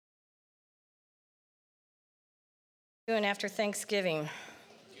Doing after Thanksgiving?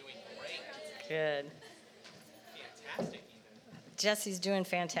 Doing great. Good. Fantastic, even. Jesse's doing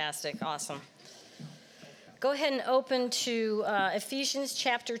fantastic. Awesome. Go ahead and open to Ephesians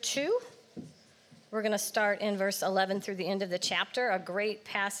chapter 2. We're going to start in verse 11 through the end of the chapter, a great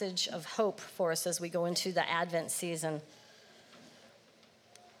passage of hope for us as we go into the Advent season.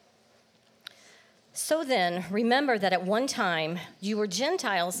 So then, remember that at one time you were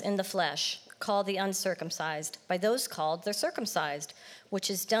Gentiles in the flesh, called the uncircumcised, by those called the circumcised, which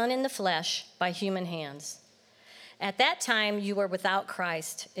is done in the flesh by human hands. At that time you were without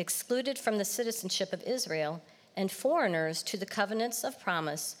Christ, excluded from the citizenship of Israel, and foreigners to the covenants of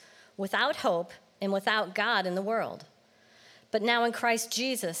promise, without hope and without God in the world. But now in Christ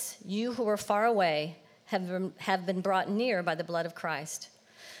Jesus, you who were far away have been brought near by the blood of Christ.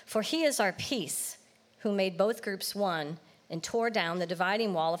 For he is our peace, who made both groups one and tore down the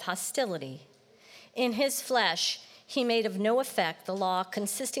dividing wall of hostility. In his flesh, he made of no effect the law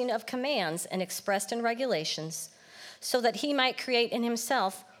consisting of commands and expressed in regulations, so that he might create in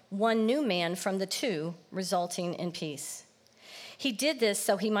himself one new man from the two, resulting in peace. He did this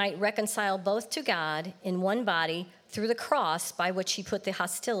so he might reconcile both to God in one body through the cross by which he put the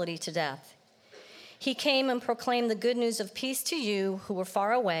hostility to death. He came and proclaimed the good news of peace to you who were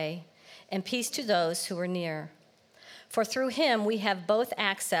far away, and peace to those who were near. For through him we have both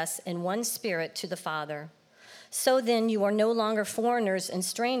access in one spirit to the Father. So then you are no longer foreigners and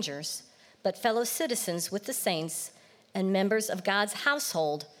strangers, but fellow citizens with the saints and members of God's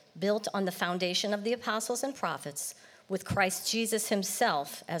household, built on the foundation of the apostles and prophets, with Christ Jesus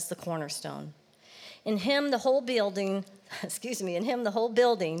himself as the cornerstone. In him the whole building,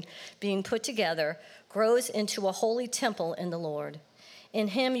 being put together, grows into a holy temple in the Lord. In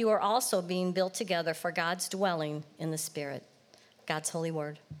him you are also being built together for God's dwelling in the Spirit. God's holy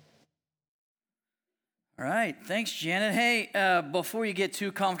word. All right, thanks, Janet. Hey, before you get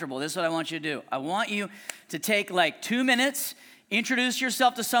too comfortable, this is what I want you to do. I want you to take like 2 minutes, introduce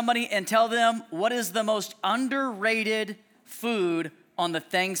yourself to somebody, and tell them what is the most underrated food on the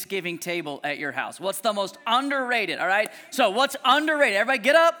Thanksgiving table at your house. What's the most underrated, all right? So what's underrated? Everybody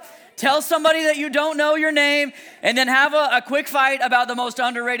get up, tell somebody that you don't know your name, and then have a quick fight about the most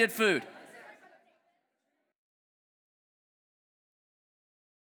underrated food.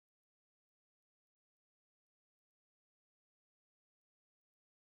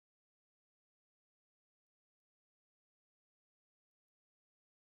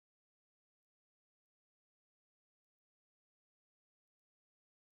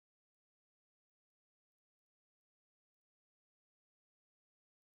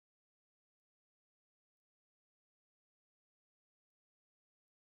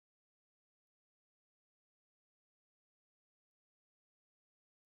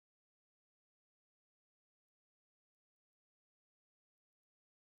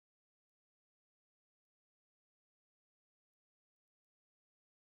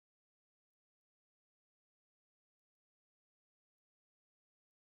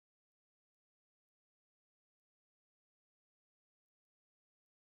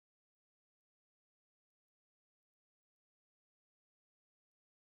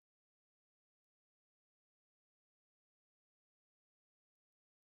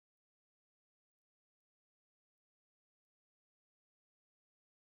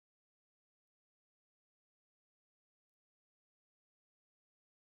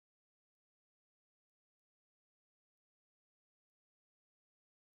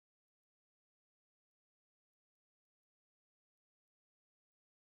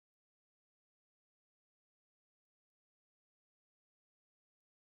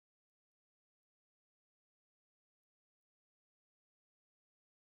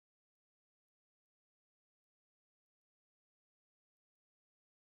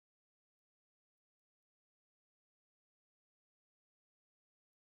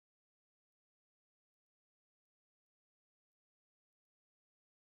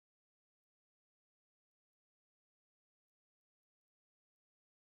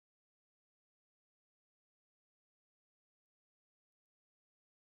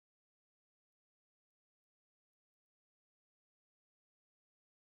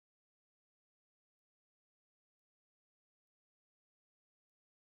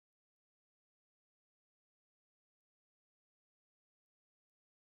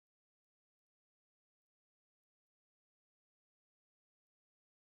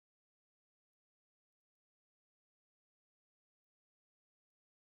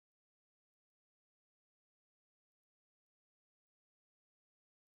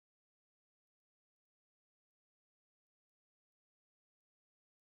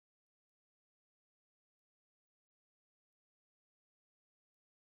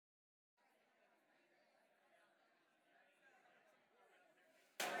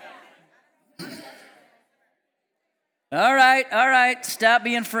 All right. Stop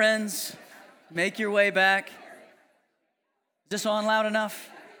being friends. Make your way back. Is this on loud enough?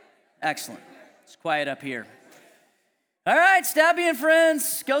 Excellent. It's quiet up here. All right, stop being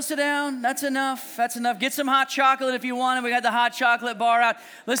friends. Go sit down. That's enough. Get some hot chocolate if you want it. We got the hot chocolate bar out.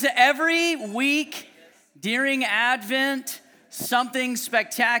 Listen, every week during Advent, something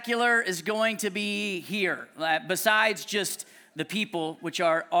spectacular is going to be here. Besides just the people, which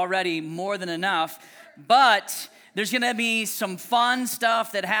are already more than enough. But there's going to be some fun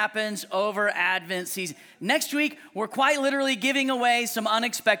stuff that happens over Advent season. Next week, we're quite literally giving away some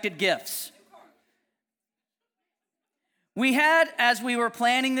unexpected gifts. We had, as we were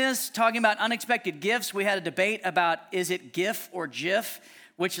planning this, talking about unexpected gifts, we had a debate about is it GIF or JIF,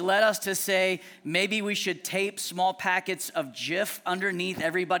 which led us to say maybe we should tape small packets of Jif underneath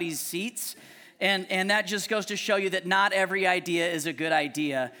everybody's seats. And that just goes to show you that not every idea is a good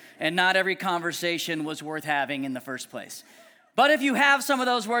idea, and not every conversation was worth having in the first place. But if you have some of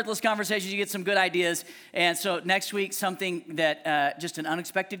those worthless conversations, you get some good ideas. And so next week, something that, just an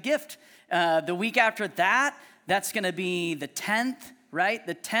unexpected gift. The week after that, that's going to be the 10th, right?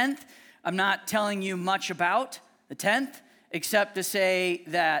 The 10th, I'm not telling you much about the 10th, except to say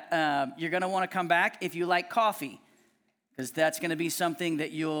that you're going to want to come back if you like coffee, because that's going to be something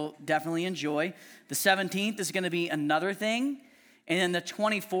that you'll definitely enjoy. The 17th is going to be another thing. And then the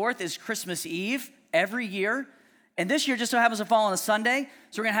 24th is Christmas Eve every year. And this year just so happens to fall on a Sunday.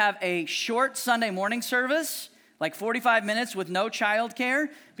 So we're going to have a short Sunday morning service, like 45 minutes with no childcare,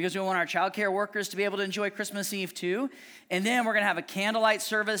 because we want our childcare workers to be able to enjoy Christmas Eve too. And then we're going to have a candlelight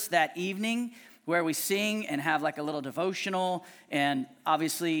service that evening where we sing and have like a little devotional, and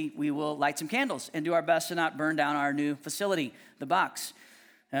obviously we will light some candles and do our best to not burn down our new facility, the box,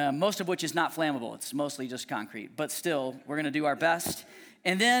 most of which is not flammable. It's mostly just concrete, but still, we're going to do our best.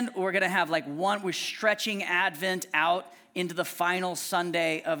 And then we're going to have we're stretching Advent out into the final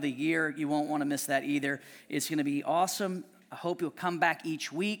Sunday of the year. You won't want to miss that either. It's going to be awesome. I hope you'll come back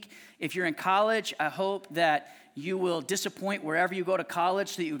each week. If you're in college, I hope that you will disappoint wherever you go to college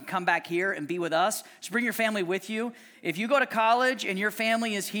so that you can come back here and be with us. Just bring your family with you. If you go to college and your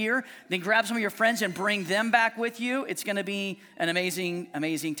family is here, then grab some of your friends and bring them back with you. It's going to be an amazing,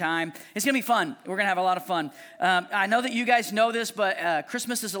 amazing time. It's going to be fun. We're going to have a lot of fun. I know that you guys know this, but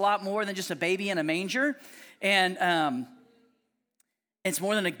Christmas is a lot more than just a baby in a manger. And it's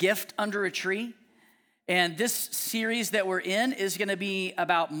more than a gift under a tree. And this series that we're in is going to be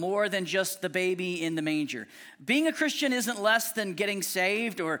about more than just the baby in the manger. Being a Christian isn't less than getting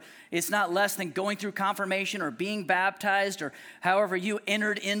saved, or it's not less than going through confirmation or being baptized, or however you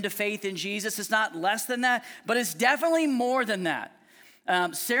entered into faith in Jesus. It's not less than that, but it's definitely more than that.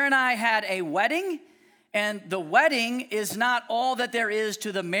 Sarah and I had a wedding, and the wedding is not all that there is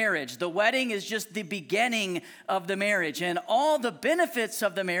to the marriage. The wedding is just the beginning of the marriage. And all the benefits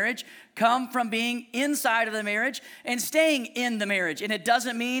of the marriage come from being inside of the marriage and staying in the marriage. And it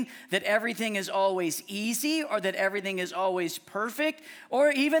doesn't mean that everything is always easy, or that everything is always perfect,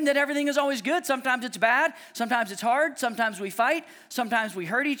 or even that everything is always good. Sometimes it's bad, sometimes it's hard, sometimes we fight, sometimes we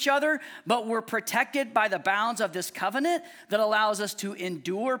hurt each other, but we're protected by the bounds of this covenant that allows us to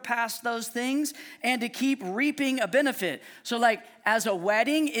endure past those things and to keep reaping a benefit. So as a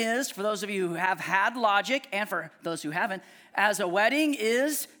wedding is, for those of you who have had logic, and for those who haven't, as a wedding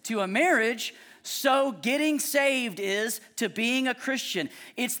is to a marriage, so getting saved is to being a Christian.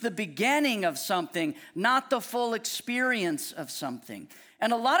 It's the beginning of something, not the full experience of something.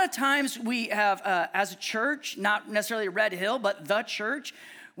 And a lot of times we have, as a church, not necessarily Red Hill, but the church,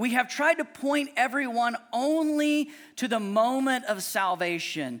 we have tried to point everyone only to the moment of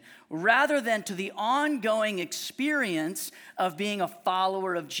salvation rather than to the ongoing experience of being a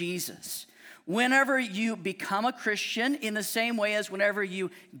follower of Jesus. Whenever you become a Christian, in the same way as whenever you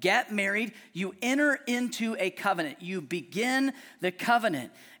get married, you enter into a covenant. You begin the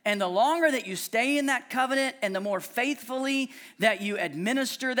covenant. And the longer that you stay in that covenant, and the more faithfully that you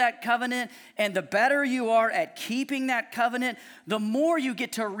administer that covenant, and the better you are at keeping that covenant, the more you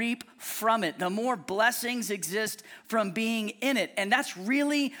get to reap from it. The more blessings exist from being in it. And that's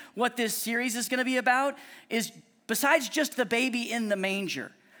really what this series is going to be about, is besides just the baby in the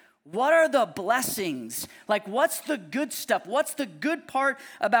manger. What are the blessings? What's the good stuff? What's the good part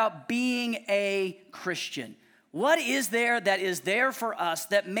about being a Christian? What is there that is there for us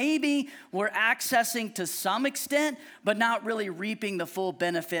that maybe we're accessing to some extent, but not really reaping the full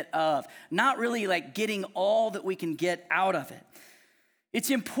benefit of? Not really getting all that we can get out of it.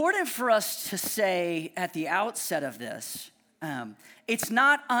 It's important for us to say at the outset of this, it's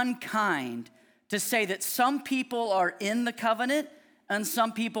not unkind to say that some people are in the covenant and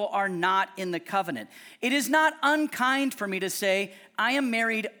some people are not in the covenant. It is not unkind for me to say, I am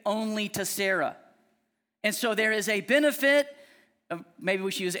married only to Sarah. And so there is a benefit, maybe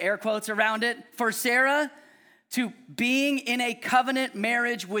we should use air quotes around it, for Sarah to being in a covenant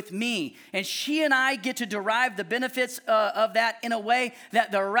marriage with me. And she and I get to derive the benefits of that in a way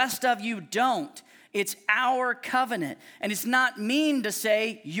that the rest of you don't. It's our covenant. And it's not mean to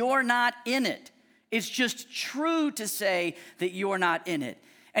say you're not in it. It's just true to say that you're not in it.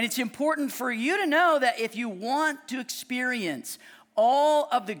 And it's important for you to know that if you want to experience all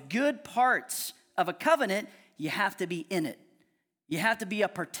of the good parts of a covenant, you have to be in it. You have to be a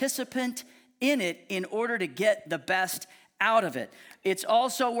participant in it in order to get the best out of it. It's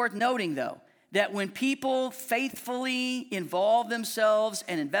also worth noting, though, that when people faithfully involve themselves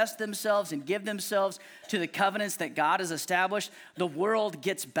and invest themselves and give themselves to the covenants that God has established, the world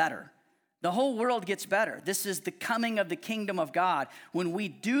gets better. The whole world gets better. This is the coming of the kingdom of God. When we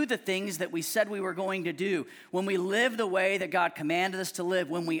do the things that we said we were going to do, when we live the way that God commanded us to live,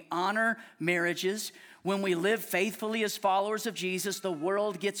 when we honor marriages, when we live faithfully as followers of Jesus, the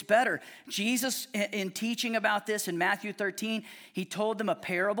world gets better. Jesus, in teaching about this in Matthew 13, he told them a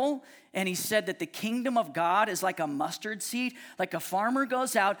parable, and he said that the kingdom of God is like a mustard seed. Like a farmer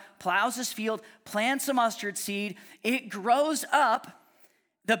goes out, plows his field, plants a mustard seed, it grows up.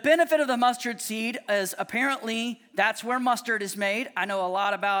 The benefit of the mustard seed is apparently that's where mustard is made. I know a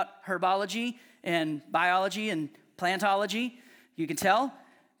lot about herbology and biology and plantology. You can tell.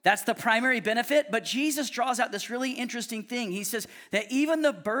 That's the primary benefit, but Jesus draws out this really interesting thing. He says that even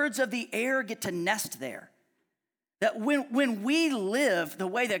the birds of the air get to nest there. That when we live the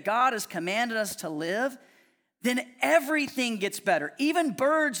way that God has commanded us to live, then everything gets better. Even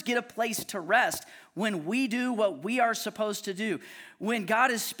birds get a place to rest when we do what we are supposed to do. When God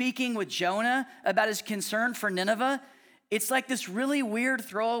is speaking with Jonah about his concern for Nineveh, it's like this really weird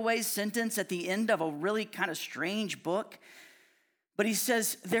throwaway sentence at the end of a really kind of strange book. But he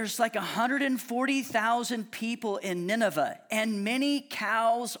says there's like 140,000 people in Nineveh and many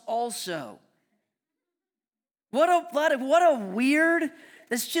cows also. What a weird,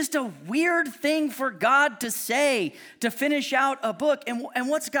 it's just a weird thing for God to say to finish out a book. And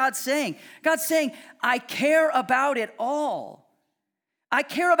what's God saying? God's saying, I care about it all. I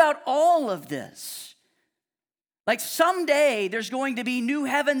care about all of this. Like someday there's going to be new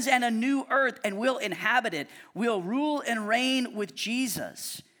heavens and a new earth, and we'll inhabit it. We'll rule and reign with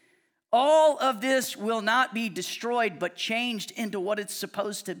Jesus. All of this will not be destroyed, but changed into what it's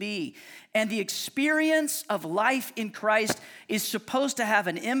supposed to be. And the experience of life in Christ is supposed to have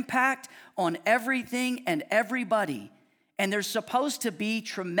an impact on everything and everybody. And there's supposed to be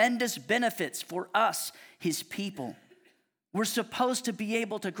tremendous benefits for us, his people. We're supposed to be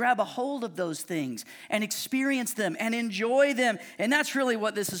able to grab a hold of those things and experience them and enjoy them. And that's really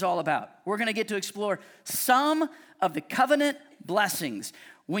what this is all about. We're going to get to explore some of the covenant blessings.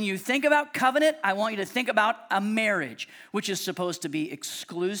 When you think about covenant, I want you to think about a marriage, which is supposed to be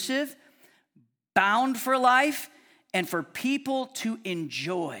exclusive, bound for life, and for people to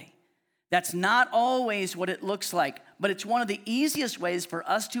enjoy. That's not always what it looks like, but it's one of the easiest ways for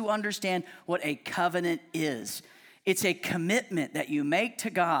us to understand what a covenant is. It's a commitment that you make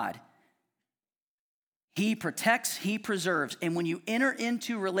to God. He protects, he preserves. And when you enter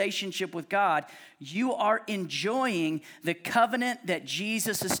into relationship with God, you are enjoying the covenant that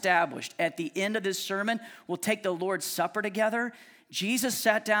Jesus established. At the end of this sermon, we'll take the Lord's Supper together. Jesus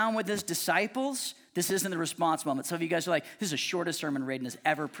sat down with his disciples. This isn't the response moment. Some of you guys are like, this is the shortest sermon Raiden has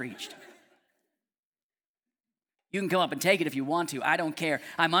ever preached. You can come up and take it if you want to. I don't care.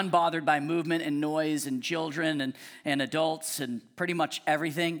 I'm unbothered by movement and noise and children and adults and pretty much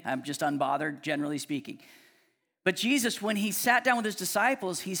everything. I'm just unbothered, generally speaking. But Jesus, when he sat down with his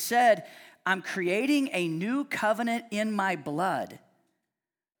disciples, he said, I'm creating a new covenant in my blood.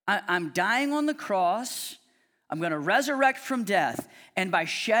 I'm dying on the cross. I'm going to resurrect from death, and by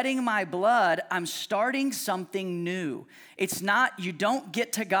shedding my blood, I'm starting something new. It's not, you don't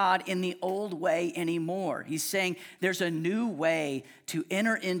get to God in the old way anymore. He's saying there's a new way to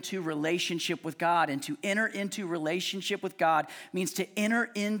enter into relationship with God, and to enter into relationship with God means to enter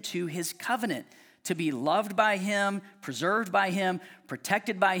into his covenant, to be loved by him, preserved by him,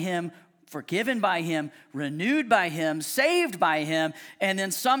 protected by him, forgiven by him, renewed by him, saved by him, and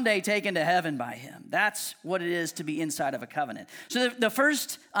then someday taken to heaven by him. That's what it is to be inside of a covenant. So the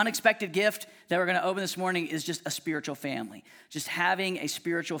first unexpected gift that we're going to open this morning is just a spiritual family, just having a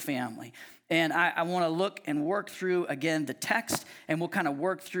spiritual family. And I want to look and work through, again, the text, and we'll kind of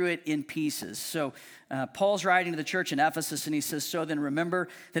work through it in pieces. So Paul's writing to the church in Ephesus, and he says, so then remember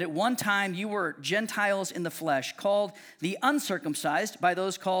that at one time you were Gentiles in the flesh, called the uncircumcised by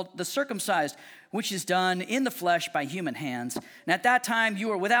those called the circumcised, which is done in the flesh by human hands. And at that time you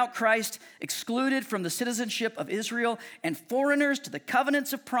were without Christ, excluded from the citizenship of Israel, and foreigners to the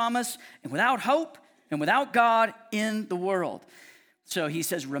covenants of promise, and without hope and without God in the world. So he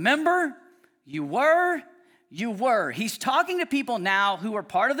says, remember, you were. He's talking to people now who are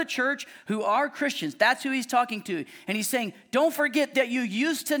part of the church, who are Christians. That's who he's talking to. And he's saying, don't forget that you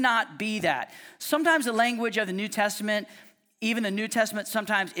used to not be that. Sometimes the language of the New Testament, even the New Testament,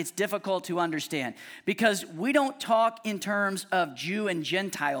 sometimes it's difficult to understand because we don't talk in terms of Jew and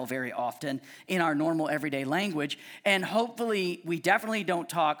Gentile very often in our normal everyday language. And hopefully, we definitely don't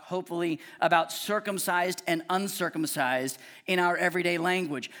talk, about circumcised and uncircumcised in our everyday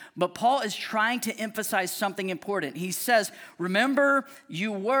language. But Paul is trying to emphasize something important. He says, remember,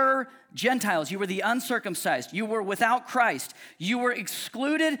 you were Gentiles, you were the uncircumcised, you were without Christ, you were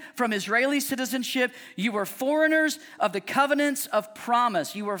excluded from Israeli citizenship, you were foreigners of the covenants of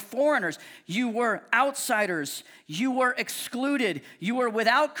promise, you were foreigners, you were outsiders, you were excluded, you were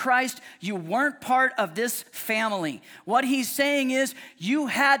without Christ, you weren't part of this family. What he's saying is you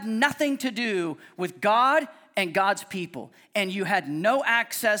had nothing to do with God and God's people, and you had no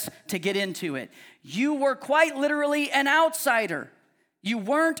access to get into it. You were quite literally an outsider. You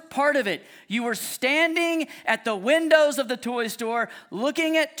weren't part of it. You were standing at the windows of the toy store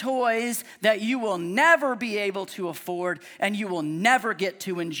looking at toys that you will never be able to afford and you will never get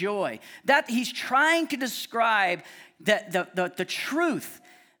to enjoy. That he's trying to describe that the truth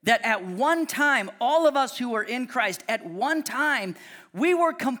that at one time, all of us who were in Christ, at one time, we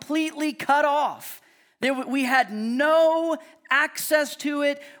were completely cut off. We had no access to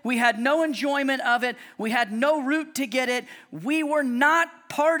it. We had no enjoyment of it. We had no route to get it. We were not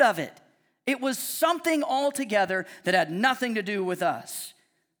part of it. It was something altogether that had nothing to do with us.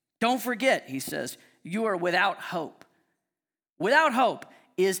 Don't forget, he says, you are without hope. Without hope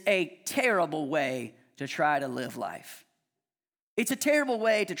is a terrible way to try to live life. It's a terrible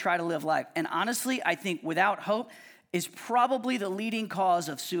way to try to live life. And honestly, I think without hope is probably the leading cause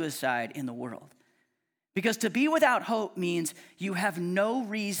of suicide in the world. Because to be without hope means you have no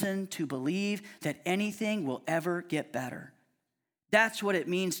reason to believe that anything will ever get better. That's what it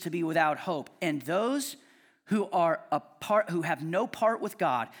means to be without hope. And those who are who have no part with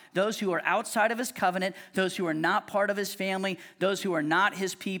God, those who are outside of his covenant, those who are not part of his family, those who are not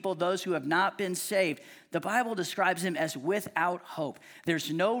his people, those who have not been saved, the Bible describes them as without hope.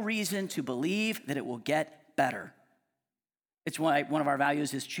 There's no reason to believe that it will get better. It's why one of our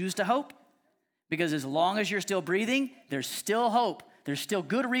values is choose to hope. Because as long as you're still breathing, there's still hope. There's still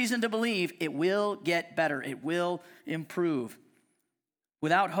good reason to believe it will get better. It will improve.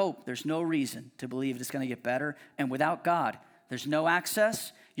 Without hope, there's no reason to believe it's going to get better. And without God, there's no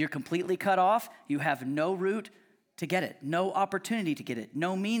access. You're completely cut off. You have no route to get it, no opportunity to get it,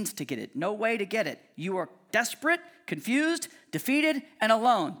 no means to get it, no way to get it. You are desperate, confused, defeated, and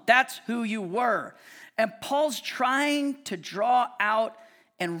alone. That's who you were. And Paul's trying to draw out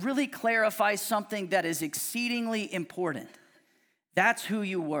and really clarify something that is exceedingly important. That's who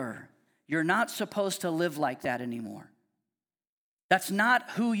you were. You're not supposed to live like that anymore. That's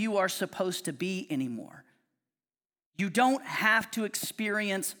not who you are supposed to be anymore. You don't have to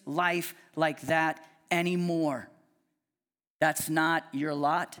experience life like that anymore. That's not your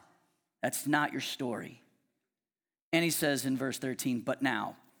lot. That's not your story. And he says in verse 13, but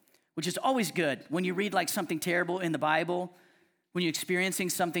now, which is always good. When you read like something terrible in the Bible, when you're experiencing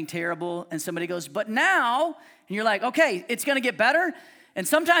something terrible and somebody goes, but now, and you're like, okay, it's gonna get better. And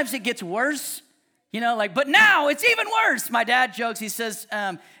sometimes it gets worse, but now it's even worse. My dad jokes, he says,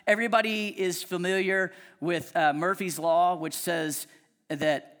 everybody is familiar with Murphy's Law, which says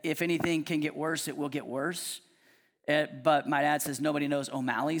that if anything can get worse, it will get worse. But my dad says nobody knows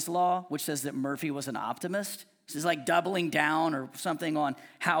O'Malley's Law, which says that Murphy was an optimist. This is like doubling down or something on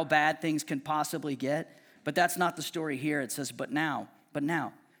how bad things can possibly get. But that's not the story here. It says, but now.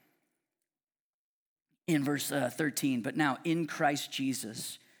 In verse 13, but now in Christ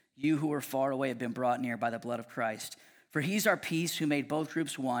Jesus, you who were far away have been brought near by the blood of Christ. For he's our peace who made both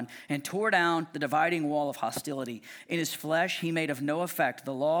groups one and tore down the dividing wall of hostility. In his flesh, he made of no effect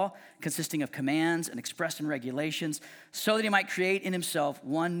the law consisting of commands and expressed in regulations so that he might create in himself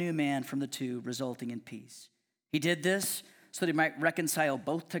one new man from the two, resulting in peace. He did this so that he might reconcile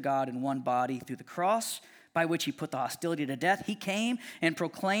both to God in one body through the cross, by which he put the hostility to death. He came and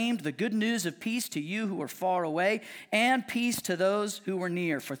proclaimed the good news of peace to you who were far away and peace to those who were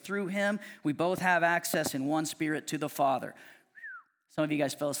near. For through him, we both have access in one spirit to the Father. Some of you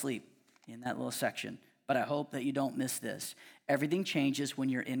guys fell asleep in that little section, but I hope that you don't miss this. Everything changes when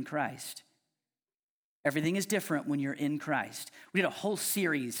you're in Christ. Everything is different when you're in Christ. We did a whole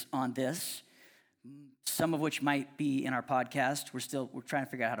series on this, some of which might be in our podcast. We're trying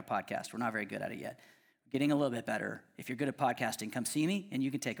to figure out how to podcast. We're not very good at it yet. Getting a little bit better. If you're good at podcasting, come see me and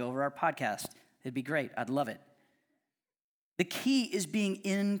you can take over our podcast. It'd be great. I'd love it. The key is being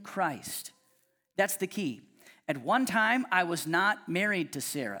in Christ. That's the key. At one time, I was not married to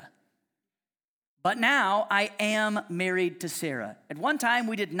Sarah, but now I am married to Sarah. At one time,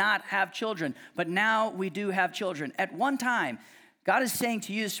 we did not have children, but now we do have children. At one time, God is saying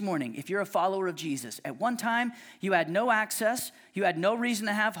to you this morning, if you're a follower of Jesus, at one time you had no access, you had no reason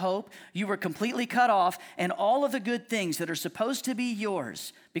to have hope, you were completely cut off, and all of the good things that are supposed to be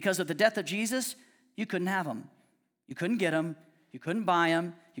yours because of the death of Jesus, you couldn't have them. You couldn't get them, you couldn't buy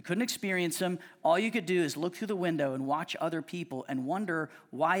them, you couldn't experience them. All you could do is look through the window and watch other people and wonder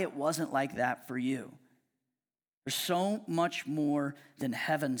why it wasn't like that for you. There's so much more than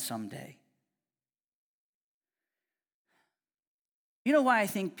heaven someday. You know why I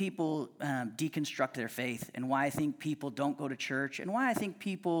think people deconstruct their faith and why I think people don't go to church and why I think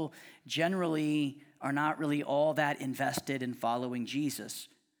people generally are not really all that invested in following Jesus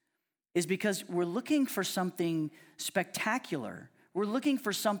is because we're looking for something spectacular. We're looking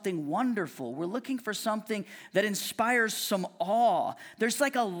for something wonderful. We're looking for something that inspires some awe. There's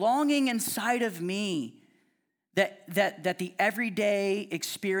like a longing inside of me that the everyday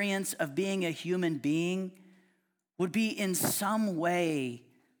experience of being a human being would be in some way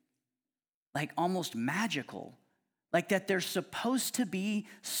like almost magical, like that there's supposed to be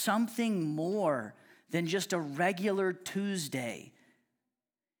something more than just a regular Tuesday.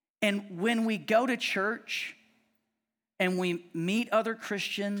 And when we go to church and we meet other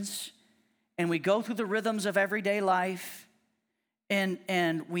Christians and we go through the rhythms of everyday life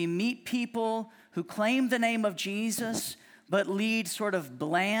and we meet people who claim the name of Jesus but lead sort of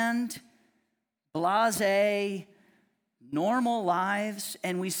bland, blasé, normal lives,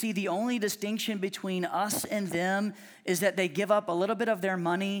 and we see the only distinction between us and them is that they give up a little bit of their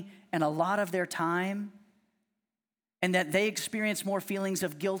money and a lot of their time, and that they experience more feelings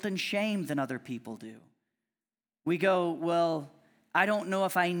of guilt and shame than other people do. We go, well, I don't know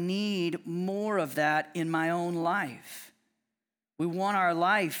if I need more of that in my own life. We want our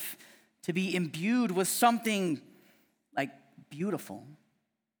life to be imbued with something like beautiful.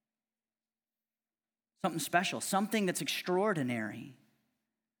 Something special, something that's extraordinary.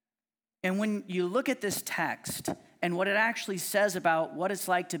 And when you look at this text and what it actually says about what it's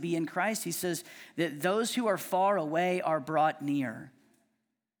like to be in Christ, he says that those who are far away are brought near.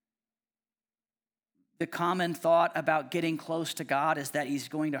 The common thought about getting close to God is that he's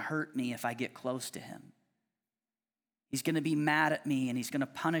going to hurt me if I get close to him. He's going to be mad at me and he's going to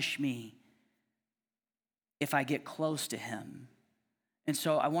punish me if I get close to him. And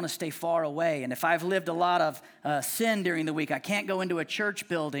so I want to stay far away. And if I've lived a lot of sin during the week, I can't go into a church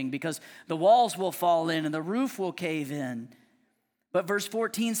building because the walls will fall in and the roof will cave in. But verse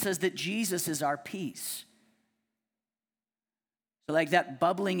 14 says that Jesus is our peace. So like that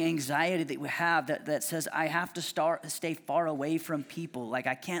bubbling anxiety that we have that says I have to stay far away from people. Like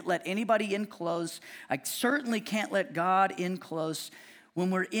I can't let anybody in close. I certainly can't let God in close. When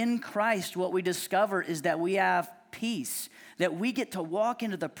we're in Christ, what we discover is that we have peace, that we get to walk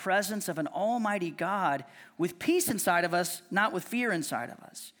into the presence of an almighty God with peace inside of us, not with fear inside of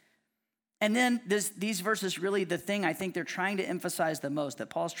us. And then these verses, really the thing I think they're trying to emphasize the most, that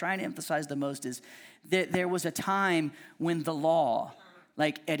Paul's trying to emphasize the most, is that there was a time when the law,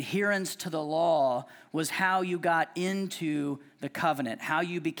 like adherence to the law, was how you got into the covenant, how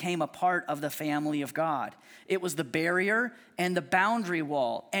you became a part of the family of God. It was the barrier and the boundary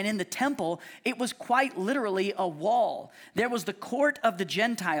wall. And in the temple, it was quite literally a wall. There was the court of the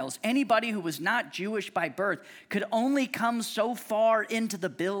Gentiles. Anybody who was not Jewish by birth could only come so far into the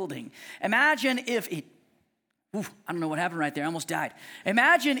building. Imagine if it, I don't know what happened right there. I almost died.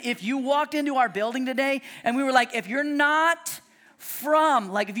 Imagine if you walked into our building today and we were like, if you're not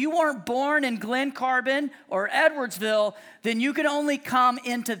from, like if you weren't born in Glen Carbon or Edwardsville, then you could only come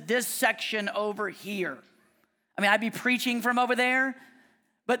into this section over here. I mean, I'd be preaching from over there,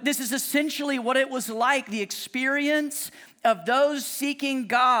 but this is essentially what it was like. The experience of those seeking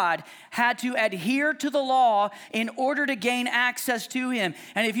God had to adhere to the law in order to gain access to him.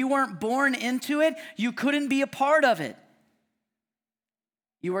 And if you weren't born into it, you couldn't be a part of it.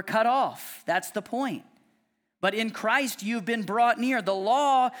 You were cut off. That's the point. But in Christ, you've been brought near. The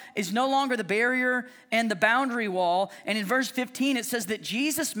law is no longer the barrier and the boundary wall. And in verse 15, it says that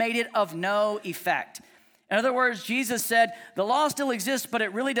Jesus made it of no effect. In other words, Jesus said, the law still exists, but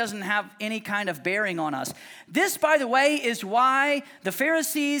it really doesn't have any kind of bearing on us. This, by the way, is why the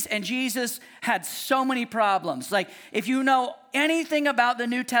Pharisees and Jesus had so many problems. Like, if you know anything about the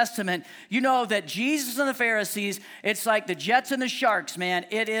New Testament, you know that Jesus and the Pharisees, it's like the Jets and the Sharks, man.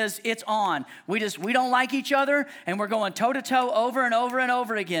 It's on. We don't like each other, and we're going toe to toe over and over and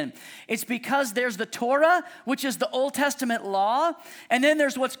over again. It's because there's the Torah, which is the Old Testament law, and then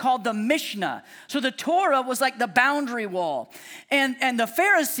there's what's called the Mishnah. So the Torah was like the boundary wall. And the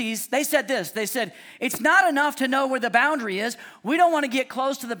Pharisees, they said this. They said, it's not enough to know where the boundary is. We don't want to get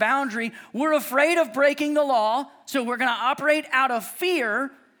close to the boundary. We're afraid of breaking the law, so we're going to operate out of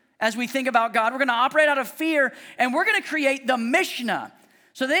fear as we think about God. We're going to operate out of fear, and we're going to create the Mishnah.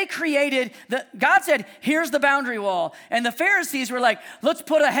 So they created, God said, here's the boundary wall. And the Pharisees were like, let's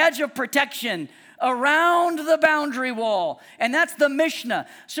put a hedge of protection around the boundary wall. And that's the Mishnah.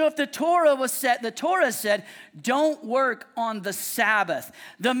 So if the Torah was set, the Torah said, don't work on the Sabbath.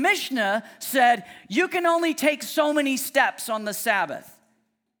 The Mishnah said, you can only take so many steps on the Sabbath.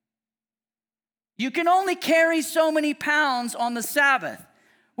 You can only carry so many pounds on the Sabbath,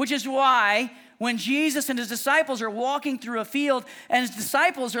 which is why when Jesus and his disciples are walking through a field and his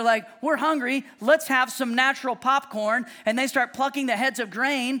disciples are like, we're hungry, let's have some natural popcorn, and they start plucking the heads of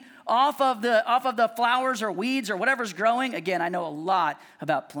grain off of the flowers or weeds or whatever's growing. Again, I know a lot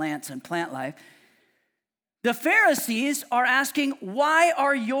about plants and plant life. The Pharisees are asking, why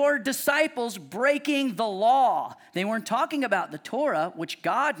are your disciples breaking the law? They weren't talking about the Torah, which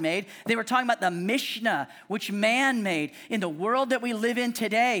God made. They were talking about the Mishnah, which man made. In the world that we live in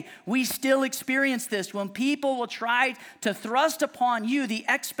today, we still experience this when people will try to thrust upon you the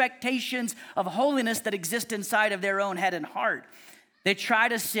expectations of holiness that exist inside of their own head and heart. They try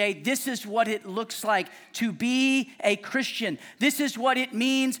to say, this is what it looks like to be a Christian. This is what it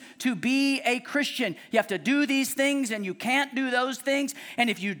means to be a Christian. You have to do these things and you can't do those things. And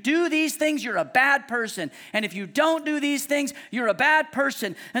if you do these things, you're a bad person. And if you don't do these things, you're a bad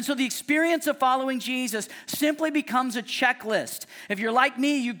person. And so the experience of following Jesus simply becomes a checklist. If you're like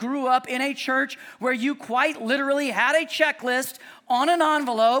me, you grew up in a church where you quite literally had a checklist on an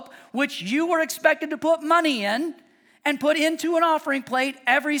envelope, which you were expected to put money in and put into an offering plate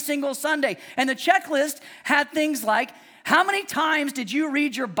every single Sunday. And the checklist had things like, how many times did you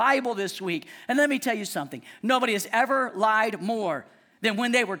read your Bible this week? And let me tell you something. Nobody has ever lied more than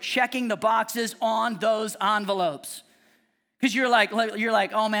when they were checking the boxes on those envelopes. Because you're like,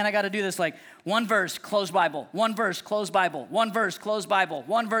 oh man, I got to do this. Like, one verse, close Bible. One verse, close Bible. One verse, close Bible.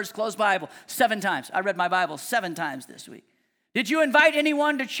 One verse, close Bible. 7 times. I read my Bible 7 times this week. Did you invite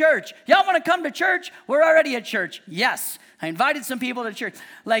anyone to church? Y'all want to come to church? We're already at church. Yes, I invited some people to church.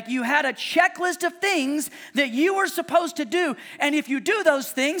 Like, you had a checklist of things that you were supposed to do. And if you do those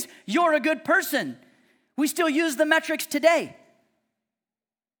things, you're a good person. We still use the metrics today.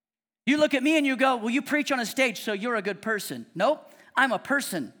 You look at me and you go, well, you preach on a stage, so you're a good person. Nope, I'm a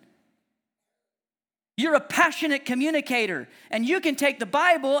person. You're a passionate communicator, and you can take the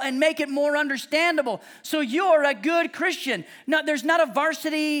Bible and make it more understandable. So you're a good Christian. No, there's not a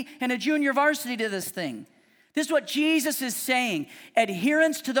varsity and a junior varsity to this thing. This is what Jesus is saying.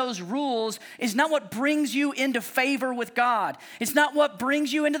 Adherence to those rules is not what brings you into favor with God. It's not what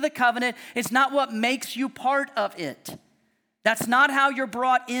brings you into the covenant. It's not what makes you part of it. That's not how you're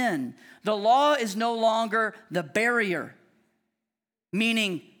brought in. The law is no longer the barrier,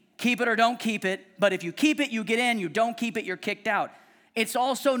 meaning keep it or don't keep it, but if you keep it, you get in. You don't keep it, you're kicked out. It's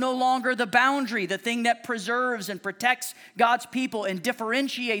also no longer the boundary, the thing that preserves and protects God's people and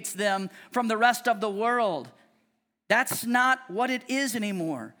differentiates them from the rest of the world. That's not what it is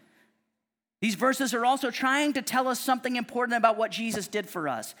anymore. These verses are also trying to tell us something important about what Jesus did for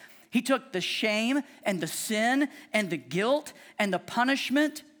us. He took the shame and the sin and the guilt and the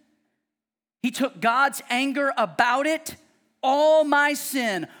punishment. He took God's anger about it, all my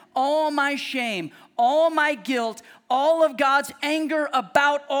sin, all my shame, all my guilt, all of God's anger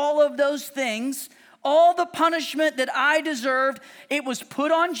about all of those things, all the punishment that I deserved, it was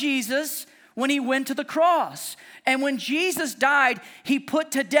put on Jesus when he went to the cross. And when Jesus died, he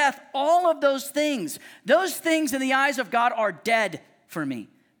put to death all of those things. Those things in the eyes of God are dead for me.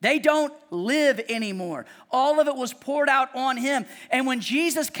 They don't live anymore. All of it was poured out on him. And when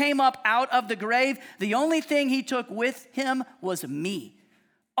Jesus came up out of the grave, the only thing he took with him was me.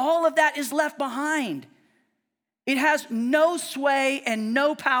 All of that is left behind. It has no sway and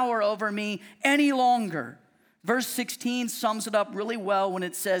no power over me any longer. Verse 16 sums it up really well when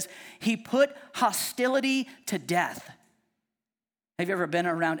it says, he put hostility to death. Have you ever been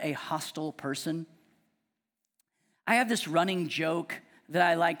around a hostile person? I have this running joke that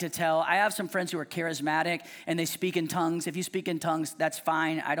I like to tell. I have some friends who are charismatic and they speak in tongues. If you speak in tongues, that's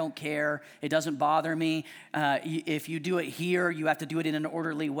fine. I don't care. It doesn't bother me. If you do it here, you have to do it in an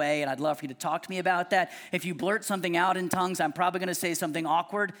orderly way, and I'd love for you to talk to me about that. If you blurt something out in tongues, I'm probably going to say something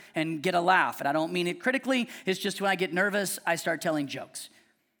awkward and get a laugh, and I don't mean it critically. It's just when I get nervous, I start telling jokes.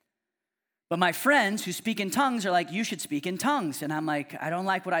 But my friends who speak in tongues are like, you should speak in tongues. And I'm like, I don't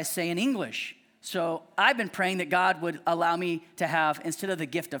like what I say in English. So I've been praying that God would allow me to have, instead of the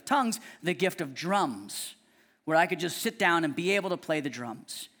gift of tongues, the gift of drums, where I could just sit down and be able to play the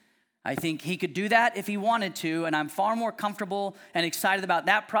drums. I think he could do that if he wanted to, and I'm far more comfortable and excited about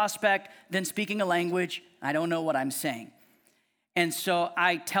that prospect than speaking a language I don't know what I'm saying. And so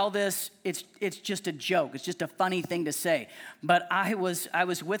I tell this, it's just a joke. It's just a funny thing to say. But I was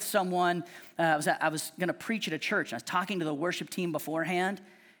with someone, I was going to preach at a church. I was talking to the worship team beforehand,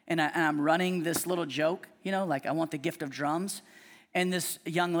 and I'm running this little joke, like I want the gift of drums. And this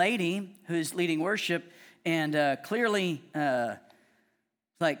young lady who's leading worship and clearly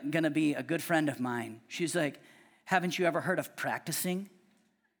like going to be a good friend of mine, she's like, haven't you ever heard of practicing?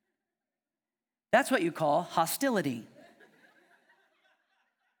 That's what you call hostility.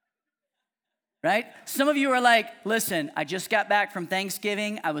 Right? Some of you are like, listen, I just got back from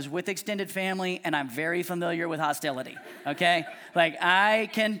Thanksgiving. I was with extended family, and I'm very familiar with hostility, okay? Like, I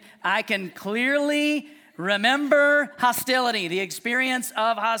can clearly remember hostility, the experience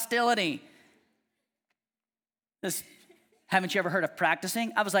of hostility. Haven't you ever heard of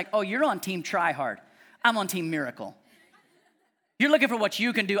practicing? I was like, oh, you're on Team Try Hard. I'm on Team Miracle. You're looking for what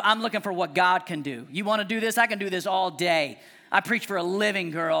you can do. I'm looking for what God can do. You want to do this? I can do this all day. I preach for a living,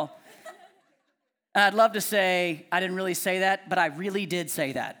 girl. I'd love to say I didn't really say that, but I really did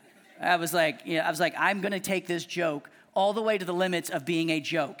say that. I was like, I'm going to take this joke all the way to the limits of being a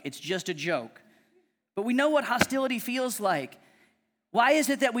joke. It's just a joke. But we know what hostility feels like. Why is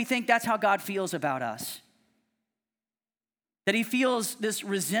it that we think that's how God feels about us? That he feels this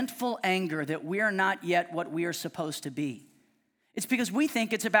resentful anger that we are not yet what we are supposed to be. It's because we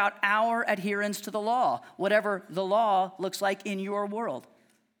think it's about our adherence to the law, whatever the law looks like in your world.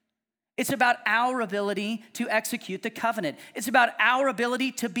 It's about our ability to execute the covenant. It's about our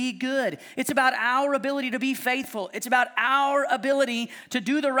ability to be good. It's about our ability to be faithful. It's about our ability to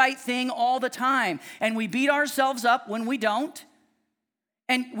do the right thing all the time. And we beat ourselves up when we don't.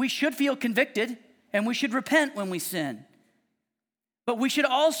 And we should feel convicted, and we should repent when we sin. But we should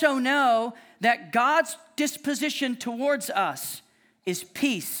also know that God's disposition towards us is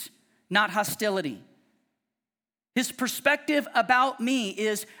peace, not hostility. His perspective about me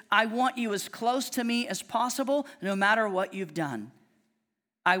is, I want you as close to me as possible, no matter what you've done.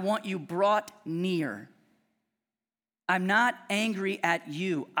 I want you brought near. I'm not angry at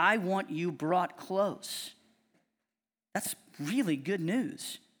you. I want you brought close. That's really good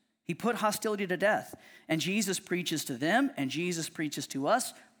news. He put hostility to death, and Jesus preaches to them, and Jesus preaches to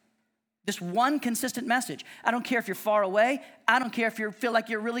us. This one consistent message. I don't care if you're far away. I don't care if you feel like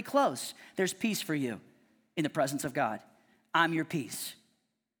you're really close. There's peace for you in the presence of God. I'm your peace.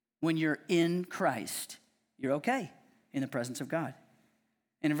 When you're in Christ, you're okay in the presence of God.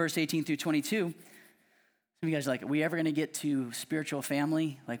 And in verse 18 through 22, some of you guys are like, are we ever going to get to spiritual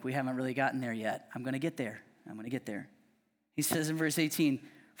family? Like, we haven't really gotten there yet. I'm going to get there. I'm going to get there. He says in verse 18,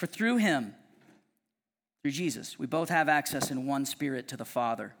 for through him, through Jesus, we both have access in one spirit to the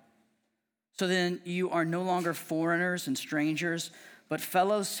Father. So then you are no longer foreigners and strangers, but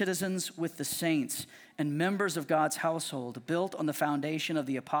fellow citizens with the saints and members of God's household, built on the foundation of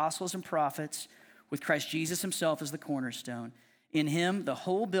the apostles and prophets, with Christ Jesus himself as the cornerstone. In him, the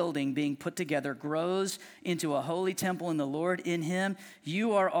whole building being put together grows into a holy temple in the Lord. In him,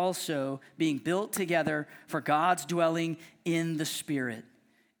 you are also being built together for God's dwelling in the Spirit.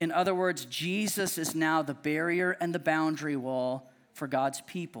 In other words, Jesus is now the barrier and the boundary wall for God's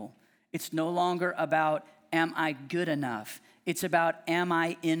people. It's no longer about, am I good enough? It's about, am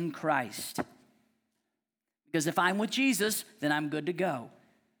I in Christ? Because if I'm with Jesus, then I'm good to go.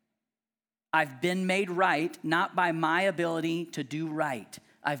 I've been made right, not by my ability to do right.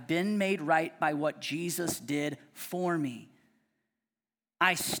 I've been made right by what Jesus did for me.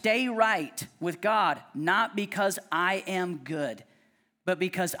 I stay right with God, not because I am good, but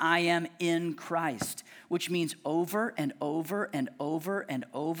because I am in Christ, which means over and over and over and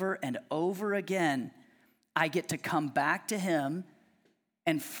over and over again, I get to come back to him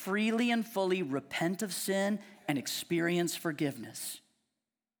and freely and fully repent of sin and experience forgiveness.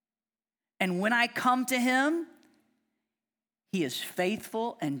 And when I come to him, he is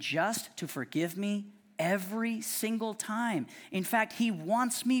faithful and just to forgive me every single time. In fact, he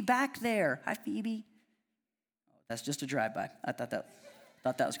wants me back there. Hi, Phoebe. That's just a drive-by. I thought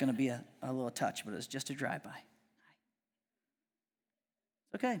that was going to be a little touch, but it was just a drive-by.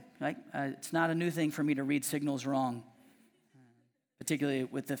 Okay, right? It's not a new thing for me to read signals wrong, particularly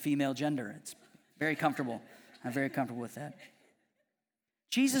with the female gender. It's very comfortable. I'm very comfortable with that.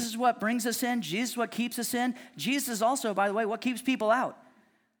 Jesus is what brings us in. Jesus is what keeps us in. Jesus is also, by the way, what keeps people out.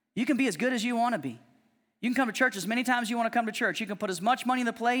 You can be as good as you want to be. You can come to church as many times as you want to come to church. You can put as much money in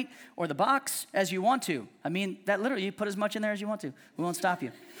the plate or the box as you want to. I mean, that literally, you put as much in there as you want to. We won't stop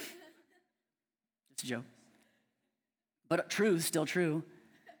you. It's a joke. But truth, still true.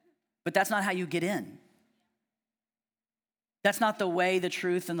 But that's not how you get in. That's not the way, the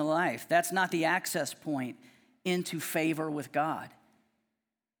truth, and the life. That's not the access point into favor with God.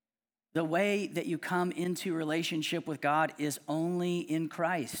 The way that you come into relationship with God is only in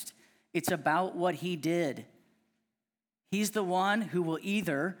Christ. It's about what he did. He's the one who will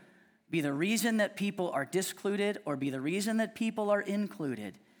either be the reason that people are discluded or be the reason that people are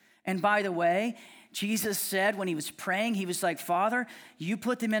included. And by the way, Jesus said when he was praying, he was like, Father, you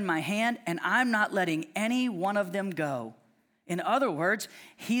put them in my hand and I'm not letting any one of them go. In other words,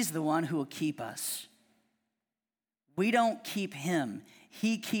 he's the one who will keep us. We don't keep him.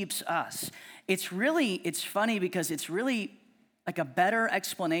 He keeps us. It's funny because it's really like a better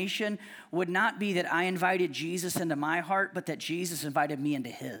explanation would not be that I invited Jesus into my heart, but that Jesus invited me into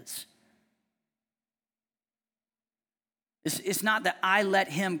his. It's not that I let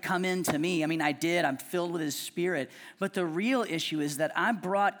him come into me. I mean, I did. I'm filled with his spirit. But the real issue is that I'm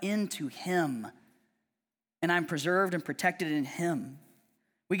brought into him, and I'm preserved and protected in him.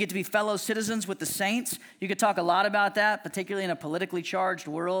 We get to be fellow citizens with the saints. You could talk a lot about that, particularly in a politically charged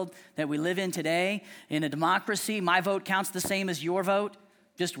world that we live in today. In a democracy, my vote counts the same as your vote,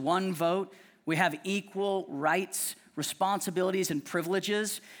 just one vote. We have equal rights, responsibilities, and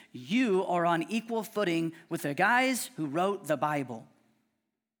privileges. You are on equal footing with the guys who wrote the Bible.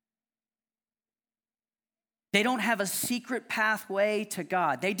 They don't have a secret pathway to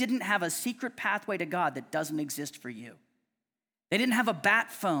God. They didn't have a secret pathway to God that doesn't exist for you. They didn't have a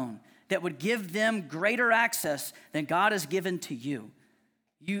bat phone that would give them greater access than God has given to you.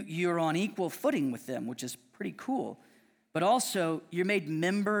 You're on equal footing with them, which is pretty cool. But also, you're made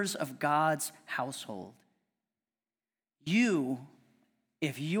members of God's household.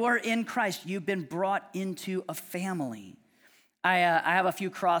 If you are in Christ, you've been brought into a family. I have a few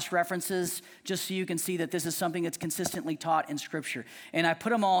cross references just so you can see that this is something that's consistently taught in Scripture. And I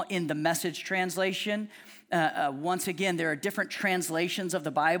put them all in the Message translation. Once again, there are different translations of the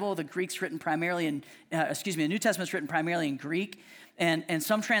Bible. The Greek's written primarily the New Testament's written primarily in Greek. And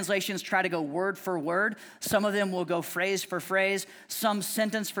some translations try to go word for word. Some of them will go phrase for phrase, some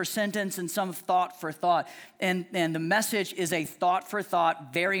sentence for sentence, and some thought for thought. And the Message is a thought for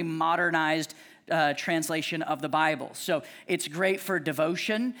thought, very modernized translation of the Bible. So it's great for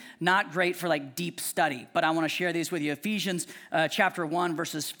devotion, not great for like deep study. But I want to share these with you. Ephesians chapter 1,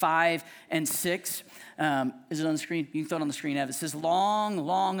 verses 5 and 6. Is it on the screen? You can throw it on the screen, Ev. It says, long,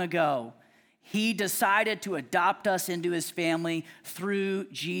 long ago, he decided to adopt us into his family through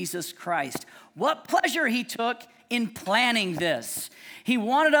Jesus Christ. What pleasure he took in planning this. He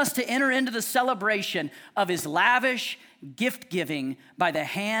wanted us to enter into the celebration of his lavish gift giving by the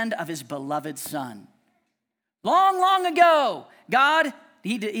hand of his beloved Son. Long, long ago, God,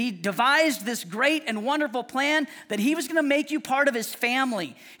 he devised this great and wonderful plan that he was going to make you part of his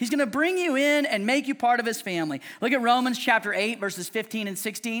family. He's going to bring you in and make you part of his family. Look at Romans chapter 8, verses 15 and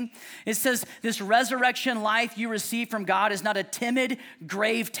 16. It says, this resurrection life you receive from God is not a timid,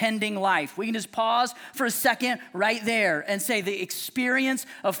 grave-tending life. We can just pause for a second right there and say the experience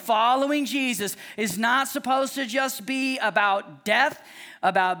of following Jesus is not supposed to just be about death,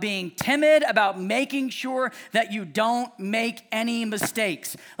 about being timid, about making sure that you don't make any mistakes.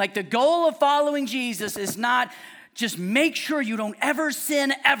 Like the goal of following Jesus is not just make sure you don't ever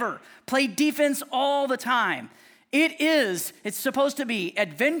sin ever. Play defense all the time. It's supposed to be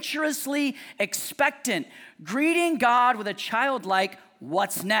adventurously expectant, greeting God with a childlike,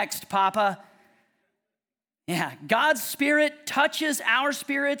 what's next, Papa? Yeah, God's Spirit touches our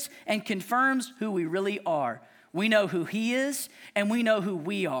spirits and confirms who we really are. We know who he is, and we know who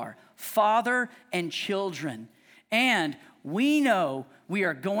we are, father and children. And we know we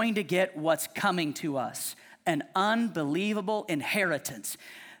are going to get what's coming to us, an unbelievable inheritance.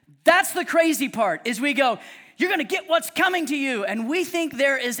 That's the crazy part, is we go, you're going to get what's coming to you. And we think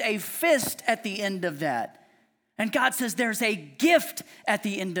there is a fist at the end of that. And God says there's a gift at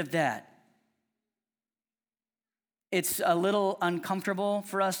the end of that. it's a little uncomfortable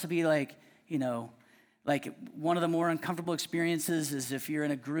for us to be like, like one of the more uncomfortable experiences is if you're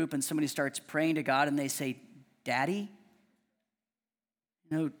in a group and somebody starts praying to God and they say, Daddy.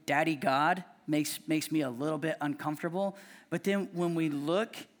 Daddy God makes me a little bit uncomfortable. But then when we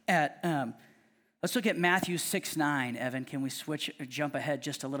look at, let's look at Matthew 6:9. Evan, can we jump ahead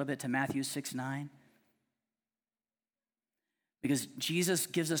just a little bit to Matthew 6:9? Because Jesus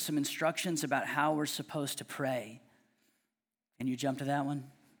gives us some instructions about how we're supposed to pray. Can you jump to that one?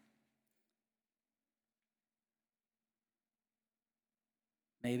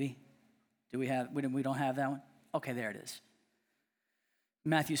 Maybe? We don't have that one? Okay, there it is.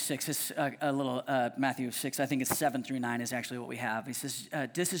 Matthew 6 is Matthew 6, I think it's 7 through 9 is actually what we have. He says,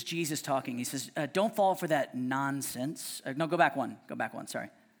 this is Jesus talking. He says, don't fall for that nonsense. No, go back one, sorry.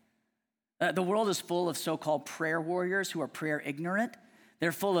 The world is full of so-called prayer warriors who are prayer ignorant.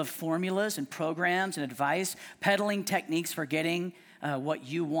 They're full of formulas and programs and advice, peddling techniques for getting what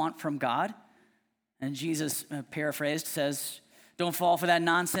you want from God. And Jesus, paraphrased, says, don't fall for that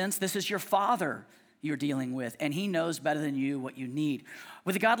nonsense. This is your Father you're dealing with, and he knows better than you what you need.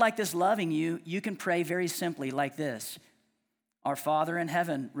 With a God like this loving you, you can pray very simply like this. Our Father in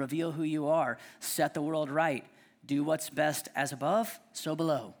heaven, reveal who you are. Set the world right. Do what's best as above, so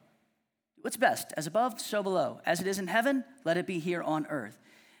below. Do what's best as above, so below. As it is in heaven, let it be here on earth.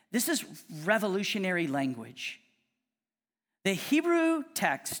 This is revolutionary language. The Hebrew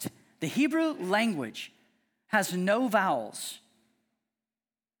text, the Hebrew language has no vowels.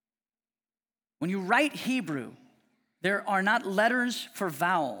 When you write Hebrew, there are not letters for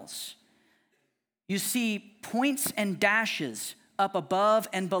vowels. You see points and dashes up above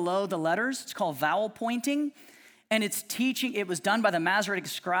and below the letters. It's called vowel pointing. And it's teaching, it was done by the Masoretic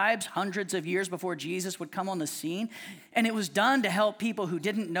scribes hundreds of years before Jesus would come on the scene. And it was done to help people who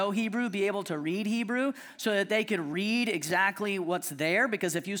didn't know Hebrew be able to read Hebrew so that they could read exactly what's there.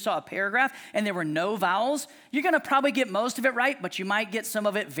 Because if you saw a paragraph and there were no vowels, you're gonna probably get most of it right, but you might get some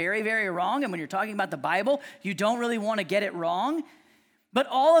of it very, very wrong. And when you're talking about the Bible, you don't really wanna get it wrong. But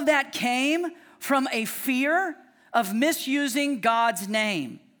all of that came from a fear of misusing God's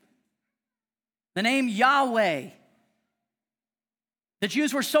name. The name Yahweh. The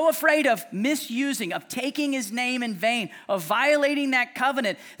Jews were so afraid of misusing, of taking his name in vain, of violating that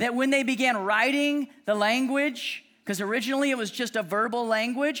covenant, that when they began writing the language, because originally it was just a verbal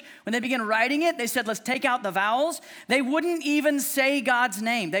language, when they began writing it, they said, let's take out the vowels. They wouldn't even say God's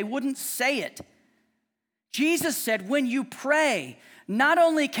name. They wouldn't say it. Jesus said, when you pray, not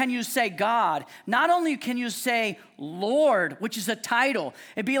only can you say God, not only can you say Lord, which is a title.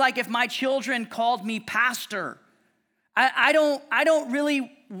 It'd be like if my children called me pastor. I don't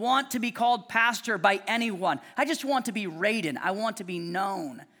really want to be called pastor by anyone. I just want to be Raiden. I want to be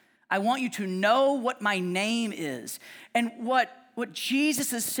known. I want you to know what my name is. And what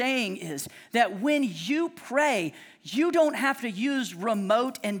Jesus is saying is that when you pray, you don't have to use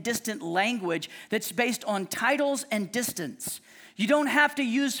remote and distant language that's based on titles and distance. You don't have to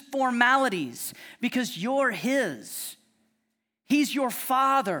use formalities because you're his. He's your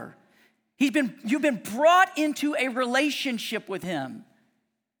Father. You've been brought into a relationship with him.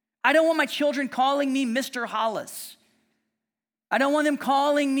 I don't want my children calling me Mr. Hollis. I don't want them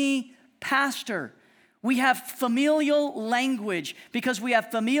calling me pastor. We have familial language because we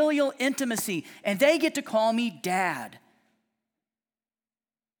have familial intimacy, and they get to call me dad.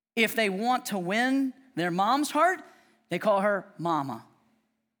 If they want to win their mom's heart, they call her mama.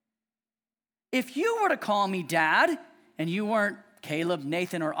 If you were to call me dad and you weren't Caleb,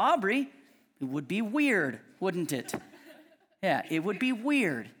 Nathan, or Aubrey, it would be weird, wouldn't it? Yeah, it would be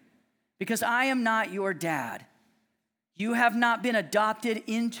weird because I am not your dad. You have not been adopted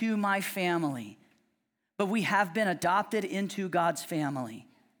into my family, but we have been adopted into God's family.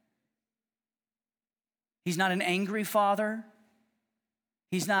 He's not an angry father.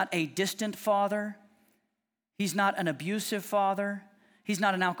 He's not a distant father. He's not an abusive father. He's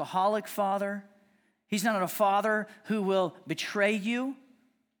not an alcoholic father. He's not a father who will betray you,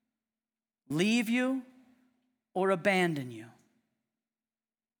 leave you, or abandon you.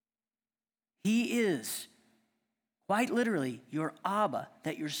 He is quite literally your Abba,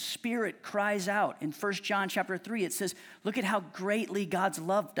 that your spirit cries out. In 1 John chapter 3, it says, look at how greatly God's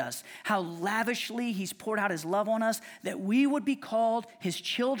loved us, how lavishly he's poured out his love on us, that we would be called his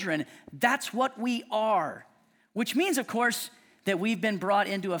children. That's what we are, which means, of course, that we've been brought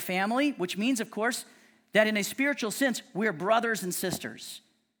into a family, which means, of course, that in a spiritual sense, we're brothers and sisters.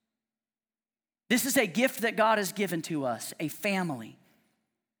 This is a gift that God has given to us, a family.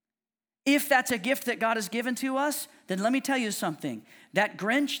 If that's a gift that God has given to us, then let me tell you something. That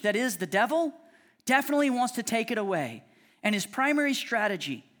Grinch that is the devil definitely wants to take it away. And his primary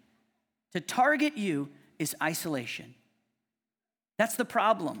strategy to target you is isolation. That's the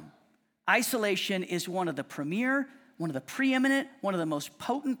problem. Isolation is one of the preeminent, one of the most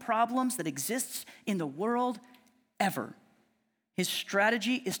potent problems that exists in the world ever. His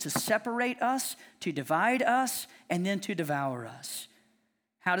strategy is to separate us, to divide us, and then to devour us.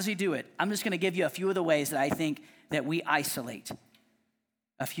 How does he do it? I'm just going to give you a few of the ways that I think that we isolate.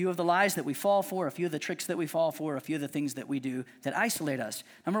 A few of the lies that we fall for, a few of the tricks that we fall for, a few of the things that we do that isolate us.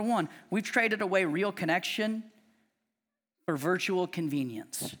 Number one, we've traded away real connection for virtual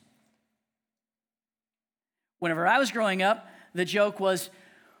convenience. Whenever I was growing up, the joke was,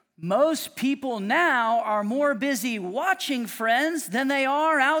 most people now are more busy watching Friends than they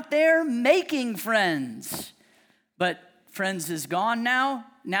are out there making friends. But Friends is gone now.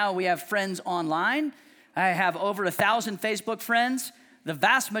 Now we have friends online. I have over 1,000 Facebook friends. The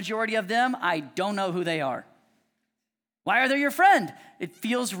vast majority of them, I don't know who they are. Why are they your friend? It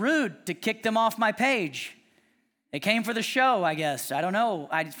feels rude to kick them off my page. They came for the show, I guess. I don't know.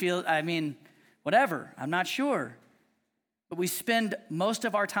 Whatever. I'm not sure. But we spend most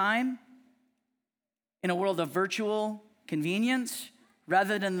of our time in a world of virtual convenience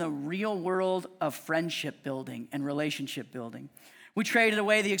rather than the real world of friendship building and relationship building. We traded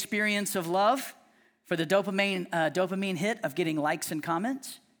away the experience of love for the dopamine hit of getting likes and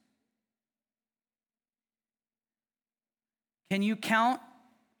comments. Can you count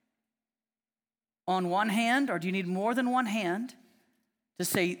on one hand, or do you need more than one hand to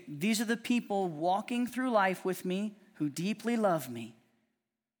say, these are the people walking through life with me who deeply love me?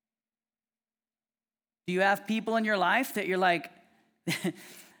 Do you have people in your life that you're like,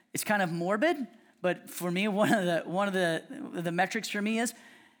 it's kind of morbid, but for me, one of the metrics for me is,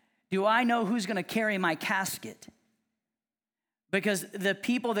 do I know who's going to carry my casket? Because the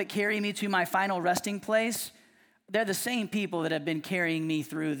people that carry me to my final resting place, they're the same people that have been carrying me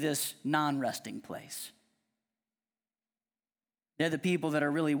through this non-resting place. They're the people that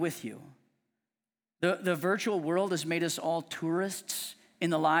are really with you. The virtual world has made us all tourists in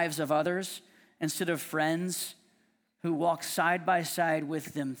the lives of others instead of friends who walk side by side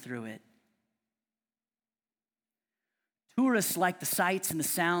with them through it. Tourists like the sights and the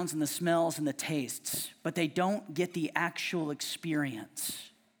sounds and the smells and the tastes, but they don't get the actual experience.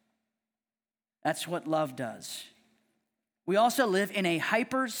 That's what love does. We also live in a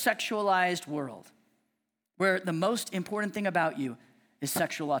hyper-sexualized world where the most important thing about you is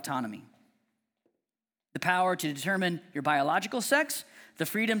sexual autonomy. The power to determine your biological sex, the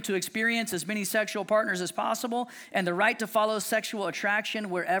freedom to experience as many sexual partners as possible, and the right to follow sexual attraction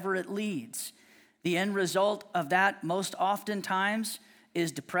wherever it leads. The end result of that most oftentimes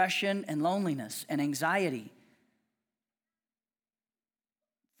is depression and loneliness and anxiety.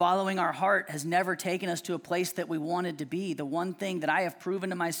 Following our heart has never taken us to a place that we wanted to be. The one thing that I have proven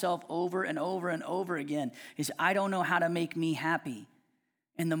to myself over and over and over again is I don't know how to make me happy.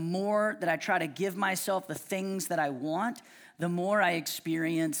 And the more that I try to give myself the things that I want, the more I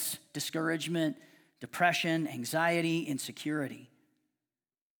experience discouragement, depression, anxiety, insecurity.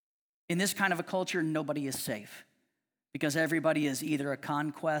 In this kind of a culture, nobody is safe because everybody is either a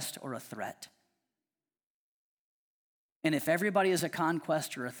conquest or a threat. And if everybody is a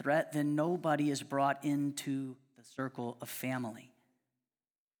conquest or a threat, then nobody is brought into the circle of family.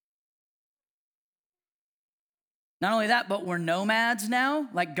 Not only that, but we're nomads now.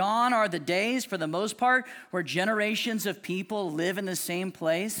 Like, gone are the days, for the most part, where generations of people live in the same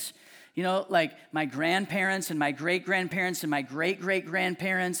place. You know, like my grandparents and my great-grandparents and my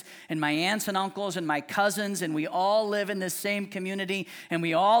great-great-grandparents and my aunts and uncles and my cousins, and we all live in this same community, and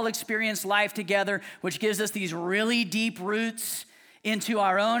we all experience life together, which gives us these really deep roots into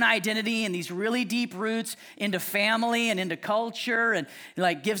our own identity and these really deep roots into family and into culture, and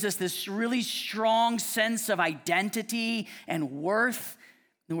like gives us this really strong sense of identity and worth,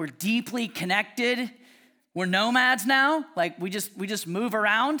 and we're deeply connected. We're nomads now. Like we just move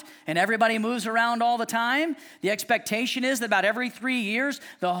around, and everybody moves around all the time. The expectation is that about every 3 years,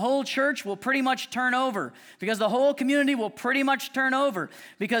 the whole church will pretty much turn over, because the whole community will pretty much turn over,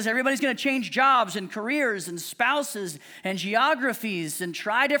 because everybody's going to change jobs and careers and spouses and geographies and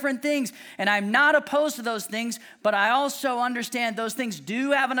try different things. And I'm not opposed to those things, but I also understand those things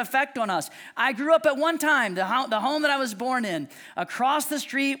do have an effect on us. I grew up at one time, the home that I was born in. Across the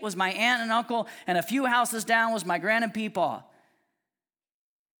street was my aunt and uncle, and a few houses down was my grand and peepaw.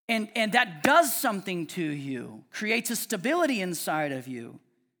 And that does something to you, creates a stability inside of you.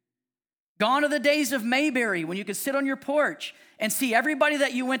 Gone are the days of Mayberry when you could sit on your porch and see everybody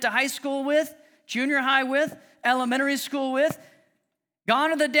that you went to high school with, junior high with, elementary school with.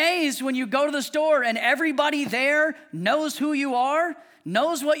 Gone are the days when you go to the store and everybody there knows who you are,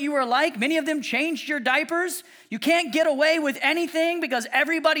 knows what you are like. Many of them changed your diapers. You can't get away with anything because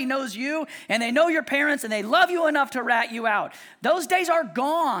everybody knows you and they know your parents and they love you enough to rat you out. Those days are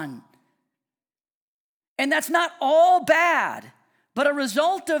gone. And that's not all bad, but a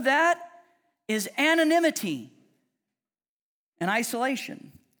result of that is anonymity and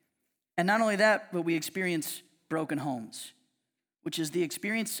isolation. And not only that, but we experience broken homes, which is the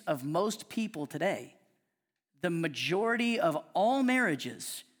experience of most people today. The majority of all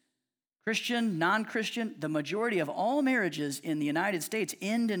marriages, Christian, non-Christian, the majority of all marriages in the United States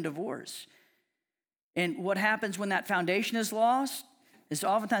end in divorce. And what happens when that foundation is lost is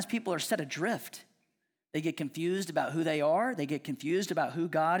oftentimes people are set adrift. They get confused about who they are. They get confused about who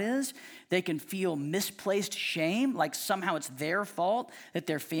God is. They can feel misplaced shame, like somehow it's their fault that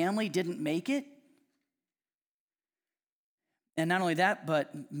their family didn't make it. And not only that,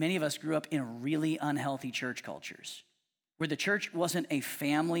 but many of us grew up in really unhealthy church cultures where the church wasn't a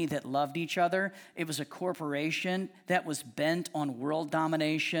family that loved each other. It was a corporation that was bent on world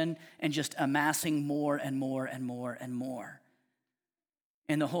domination and just amassing more and more and more and more.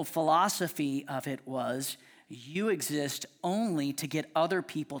 And the whole philosophy of it was, you exist only to get other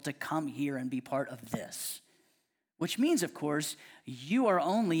people to come here and be part of this. Which means, of course, you are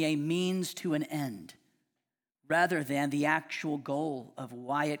only a means to an end, rather than the actual goal of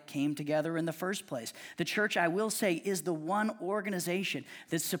why it came together in the first place. The church, I will say, is the one organization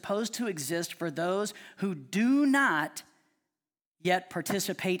that's supposed to exist for those who do not yet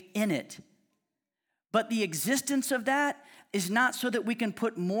participate in it. But the existence of that is not so that we can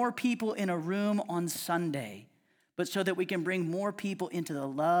put more people in a room on Sunday, but so that we can bring more people into the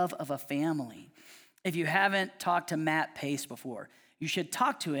love of a family. If you haven't talked to Matt Pace before, you should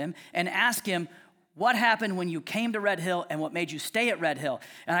talk to him and ask him what happened when you came to Red Hill and what made you stay at Red Hill.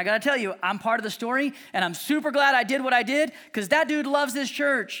 And I gotta tell you, I'm part of the story, and I'm super glad I did what I did, because that dude loves this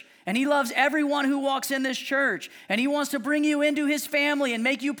church. And he loves everyone who walks in this church. And he wants to bring you into his family and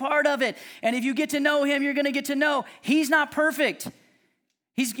make you part of it. And if you get to know him, you're going to get to know he's not perfect.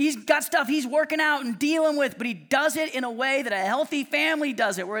 He's got stuff he's working out and dealing with, but he does it in a way that a healthy family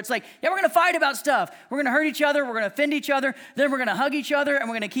does it, where it's like, yeah, we're going to fight about stuff. We're going to hurt each other. We're going to offend each other. Then we're going to hug each other, and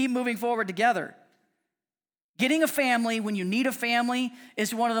we're going to keep moving forward together. Getting a family when you need a family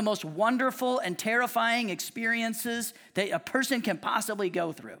is one of the most wonderful and terrifying experiences that a person can possibly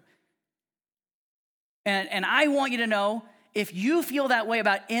go through. And I want you to know, if you feel that way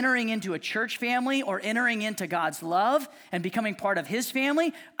about entering into a church family or entering into God's love and becoming part of his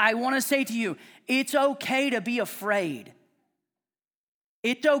family, I want to say to you, it's okay to be afraid.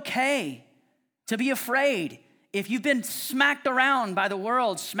 It's okay to be afraid. If you've been smacked around by the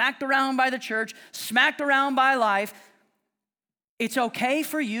world, smacked around by the church, smacked around by life, it's okay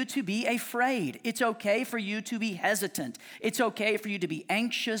for you to be afraid. It's okay for you to be hesitant. It's okay for you to be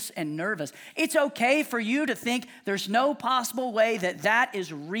anxious and nervous. It's okay for you to think there's no possible way that that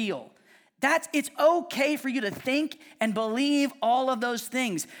is real. It's okay for you to think and believe all of those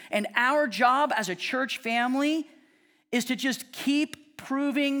things. And our job as a church family is to just keep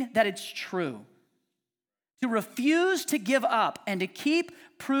proving that it's true. To refuse to give up and to keep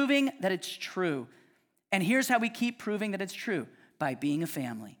proving that it's true. And here's how we keep proving that it's true. By being a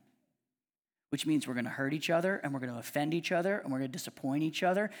family, which means we're going to hurt each other and we're going to offend each other and we're going to disappoint each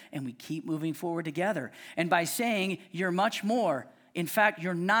other, and we keep moving forward together. And by saying you're much more, in fact,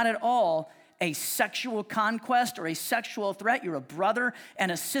 you're not at all a sexual conquest or a sexual threat. You're a brother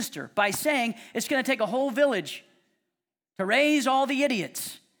and a sister. By saying it's going to take a whole village to raise all the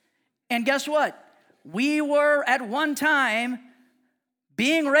idiots. And guess what? We were at one time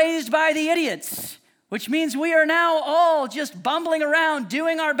being raised by the idiots, which means we are now all just bumbling around,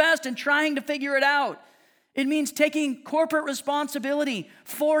 doing our best and trying to figure it out. It means taking corporate responsibility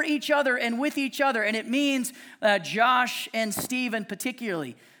for each other and with each other. And it means, Josh and Stephen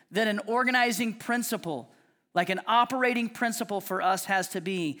particularly, that an organizing principle, like an operating principle for us has to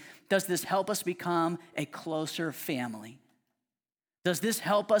be, does this help us become a closer family? Does this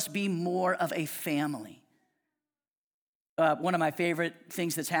help us be more of a family? One of my favorite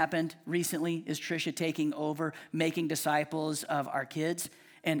things that's happened recently is Trisha taking over, making disciples of our kids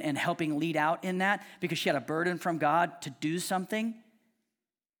and helping lead out in that, because she had a burden from God to do something.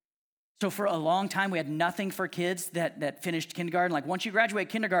 So for a long time, we had nothing for kids that finished kindergarten. Like, once you graduate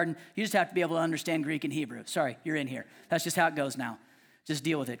kindergarten, you just have to be able to understand Greek and Hebrew. Sorry, you're in here. That's just how it goes now. Just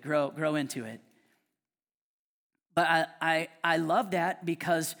deal with it, grow into it. But I love that,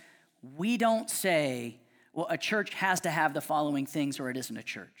 because we don't say, well, a church has to have the following things or it isn't a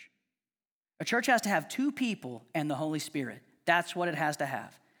church. A church has to have two people and the Holy Spirit. That's what it has to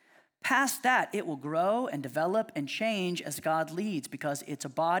have. Past that, it will grow and develop and change as God leads because it's a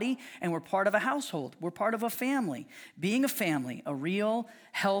body and we're part of a household. We're part of a family. Being a family, a real,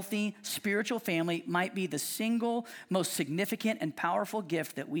 healthy, spiritual family might be the single most significant and powerful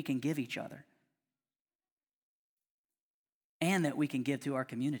gift that we can give each other and that we can give to our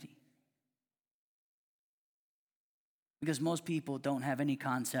community. Because most people don't have any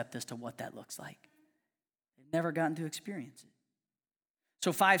concept as to what that looks like. They've never gotten to experience it.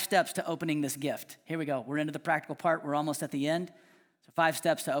 So 5 steps to opening this gift. Here we go. We're into the practical part. We're almost at the end. So 5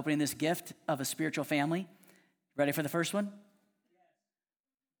 steps to opening this gift of a spiritual family. Ready for the first one?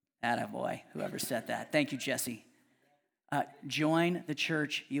 Attaboy, whoever said that. Thank you, Jesse. Join the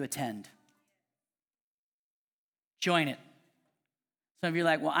church you attend. Join it. Some of you are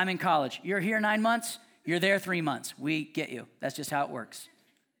like, well, I'm in college. You're here 9 months. You're there 3 months. We get you. That's just how it works.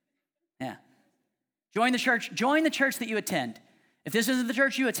 Yeah. Join the church. Join the church that you attend. If this isn't the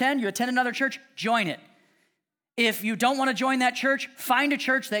church you attend another church, join it. If you don't want to join that church, find a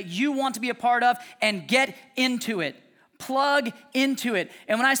church that you want to be a part of and get into it. Plug into it.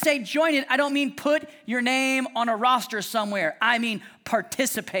 And when I say join it, I don't mean put your name on a roster somewhere. I mean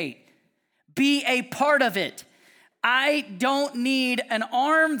participate. Be a part of it. I don't need an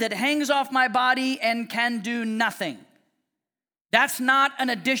arm that hangs off my body and can do nothing. That's not an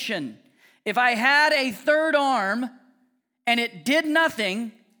addition. If I had a third arm and it did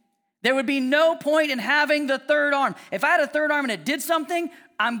nothing, there would be no point in having the third arm. If I had a third arm and it did something,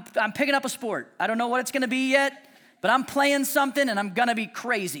 I'm picking up a sport. I don't know what it's going to be yet, but I'm playing something and I'm going to be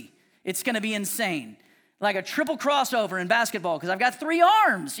crazy. It's going to be insane. Like a triple crossover in basketball because I've got 3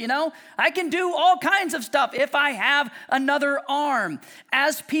 arms, you know? I can do all kinds of stuff if I have another arm.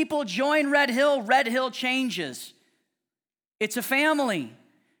 As people join Red Hill changes. It's a family.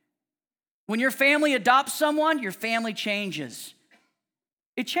 When your family adopts someone, your family changes.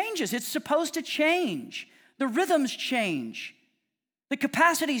 It changes. It's supposed to change. The rhythms change. The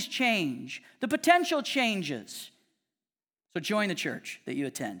capacities change. The potential changes. So join the church that you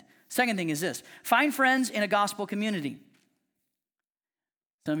attend. Second thing is this. Find friends in a gospel community.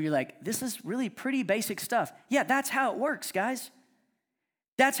 Some of you are like, this is really pretty basic stuff. Yeah, that's how it works, guys.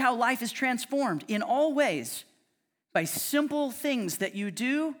 That's how life is transformed in all ways. By simple things that you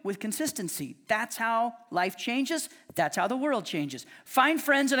do with consistency. That's how life changes. That's how the world changes. Find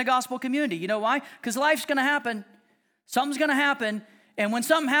friends in a gospel community. You know why? Because life's going to happen. Something's going to happen. And when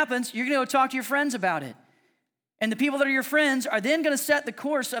something happens, you're going to go talk to your friends about it. And the people that are your friends are then going to set the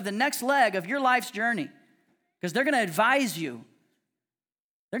course of the next leg of your life's journey. Because they're going to advise you.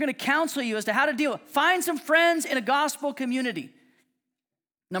 They're going to counsel you as to how to deal with it. Find some friends in a gospel community.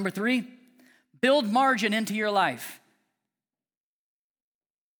 Number 3, build margin into your life.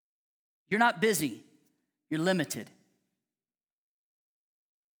 You're not busy. You're limited.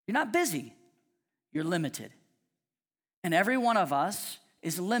 You're not busy. You're limited. And every one of us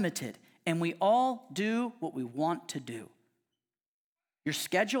is limited. And we all do what we want to do. Your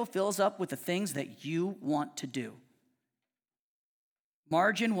schedule fills up with the things that you want to do.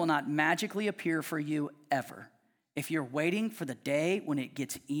 Margin will not magically appear for you ever. If you're waiting for the day when it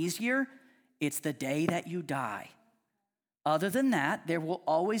gets easier, it's the day that you die. Other than that, there will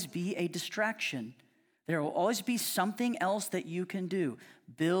always be a distraction. There will always be something else that you can do.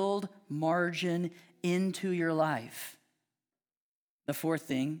 Build margin into your life. The 4th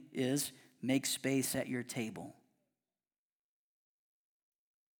thing is make space at your table.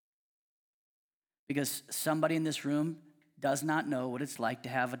 Because somebody in this room does not know what it's like to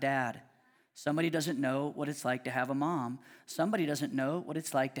have a dad. Somebody doesn't know what it's like to have a mom. Somebody doesn't know what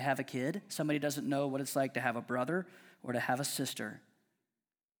it's like to have a kid. Somebody doesn't know what it's like to have a brother or to have a sister.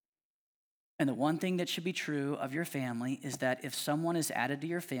 And the one thing that should be true of your family is that if someone is added to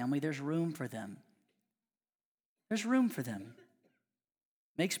your family, there's room for them. There's room for them.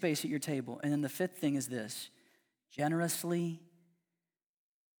 Make space at your table. And then the 5th thing is this: generously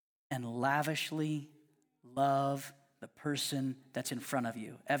and lavishly love the person that's in front of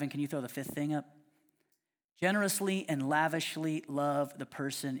you. Evan, can you throw the 5th thing up? Generously and lavishly love the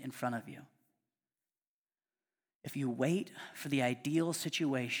person in front of you. If you wait for the ideal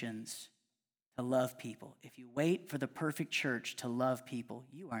situations to love people, if you wait for the perfect church to love people,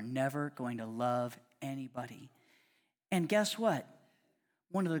 you are never going to love anybody. And guess what?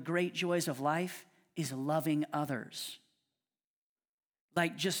 One of the great joys of life is loving others.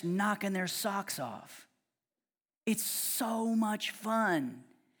 Like just knocking their socks off. It's so much fun.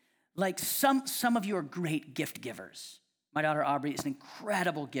 Like some of you are great gift givers. My daughter Aubrey is an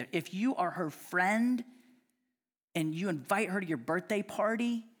incredible gift. If you are her friend and you invite her to your birthday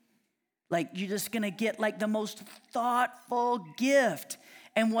party, Like, you're just gonna get like the most thoughtful gift.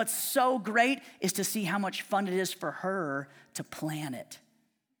 And what's so great is to see how much fun it is for her to plan it,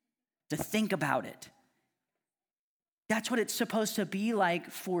 to think about it. That's what it's supposed to be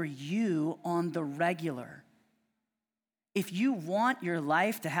like for you on the regular. If you want your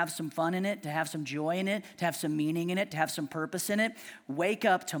life to have some fun in it, to have some joy in it, to have some meaning in it, to have some purpose in it, wake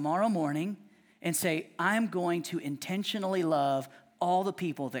up tomorrow morning and say, I'm going to intentionally love all the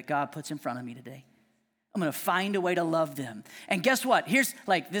people that God puts in front of me today. I'm gonna find a way to love them. And guess what?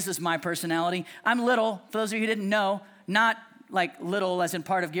 This is my personality. I'm little, for those of you who didn't know, not like little as in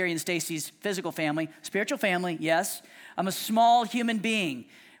part of Gary and Stacy's physical family, spiritual family, yes. I'm a small human being.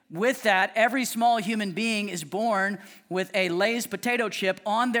 With that, every small human being is born with a Lay's potato chip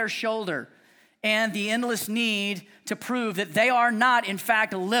on their shoulder and the endless need to prove that they are not, in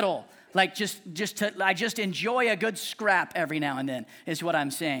fact, little. Like I just enjoy a good scrap every now and then is what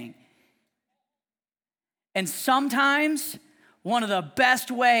I'm saying. And sometimes one of the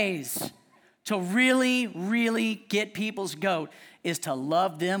best ways to really, really get people's goat is to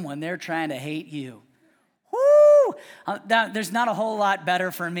love them when they're trying to hate you. Woo! There's not a whole lot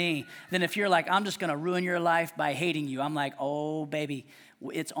better for me than if you're like, I'm just gonna ruin your life by hating you. I'm like, oh baby,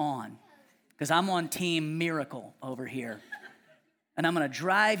 it's on. Because I'm on team miracle over here. And I'm gonna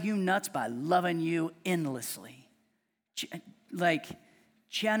drive you nuts by loving you endlessly. Like,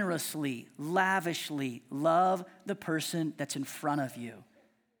 generously, lavishly love the person that's in front of you.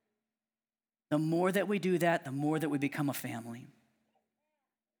 The more that we do that, the more that we become a family.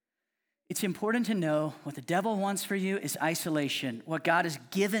 It's important to know what the devil wants for you is isolation. What God has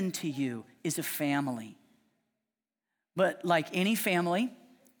given to you is a family. But like any family,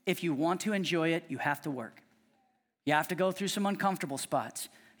 if you want to enjoy it, you have to work. You have to go through some uncomfortable spots.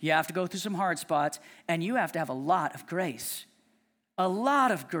 You have to go through some hard spots, and you have to have a lot of grace. A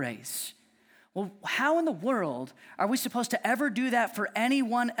lot of grace. Well, how in the world are we supposed to ever do that for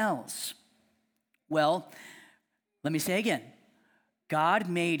anyone else? Well, let me say again, God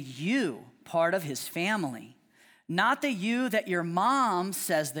made you part of his family, not the you that your mom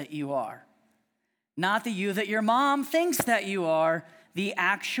says that you are, not the you that your mom thinks that you are, the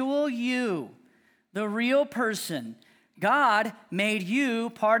actual you, the real person. God made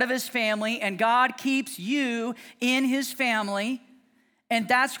you part of his family, and God keeps you in his family. And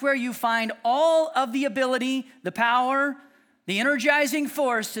that's where you find all of the ability, the power, the energizing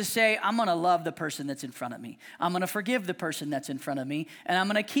force to say, I'm gonna love the person that's in front of me. I'm gonna forgive the person that's in front of me, and I'm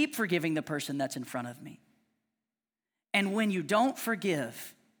gonna keep forgiving the person that's in front of me. And when you don't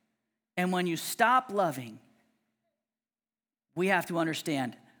forgive, and when you stop loving, we have to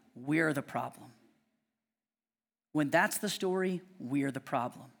understand we're the problem. When that's the story, we're the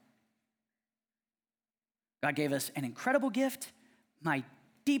problem. God gave us an incredible gift. My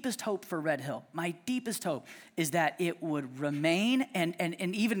deepest hope for Red Hill, my deepest hope is that it would remain and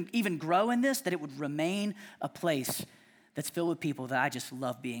even grow in this, that it would remain a place that's filled with people that I just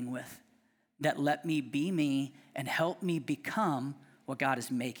love being with, that let me be me and help me become what God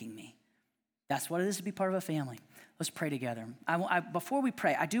is making me. That's what it is to be part of a family. Let's pray together. Before we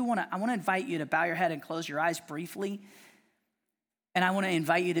pray, I want to invite you to bow your head and close your eyes briefly. And I want to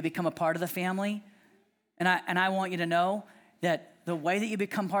invite you to become a part of the family. And I want you to know that the way that you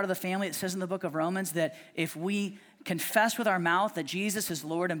become part of the family, it says in the book of Romans that if we confess with our mouth that Jesus is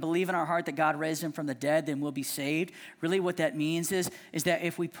Lord and believe in our heart that God raised him from the dead, then we'll be saved. Really what that means is that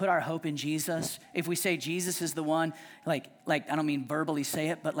if we put our hope in Jesus, if we say Jesus is the one, like I don't mean verbally say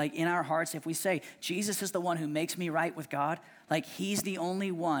it, but like in our hearts, if we say Jesus is the one who makes me right with God, like he's the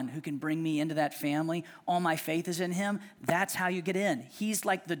only one who can bring me into that family, all my faith is in him, that's how you get in. He's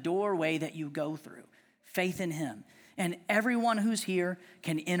like the doorway that you go through, faith in him. And everyone who's here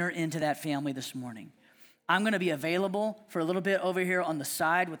can enter into that family this morning. I'm going to be available for a little bit over here on the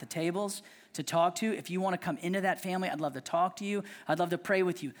side with the tables to talk to. If you want to come into that family, I'd love to talk to you. I'd love to pray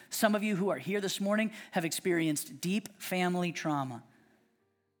with you. Some of you who are here this morning have experienced deep family trauma.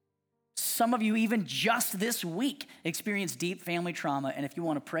 Some of you even just this week experienced deep family trauma. And if you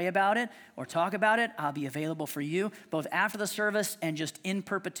want to pray about it or talk about it, I'll be available for you both after the service and just in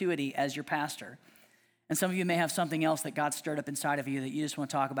perpetuity as your pastor. And some of you may have something else that God stirred up inside of you that you just want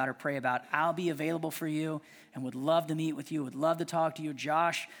to talk about or pray about. I'll be available for you and would love to meet with you, would love to talk to you.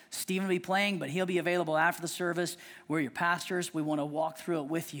 Josh, Stephen will be playing, but he'll be available after the service. We're your pastors. We want to walk through it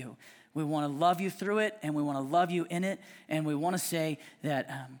with you. We want to love you through it, and we want to love you in it. And we want to say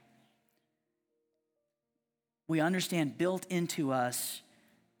that we understand built into us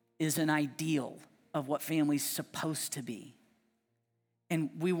is an ideal of what family's supposed to be. And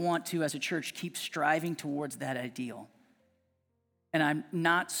we want to, as a church, keep striving towards that ideal. And I'm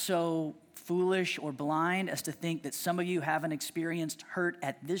not so foolish or blind as to think that some of you haven't experienced hurt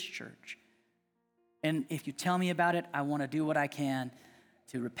at this church. And if you tell me about it, I want to do what I can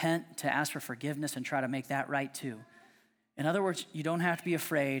to repent, to ask for forgiveness, and try to make that right too. In other words, you don't have to be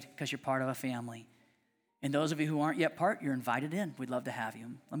afraid because you're part of a family. And those of you who aren't yet part, you're invited in. We'd love to have you.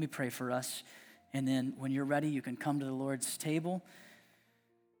 Let me pray for us. And then when you're ready, you can come to the Lord's table,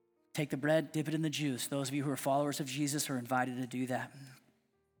 take the bread, dip it in the juice. Those of you who are followers of Jesus are invited to do that.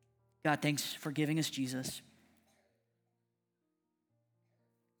 God, thanks for giving us Jesus.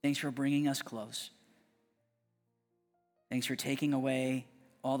 Thanks for bringing us close. Thanks for taking away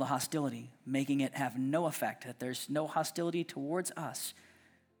all the hostility, making it have no effect, that there's no hostility towards us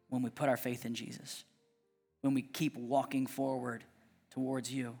when we put our faith in Jesus, when we keep walking forward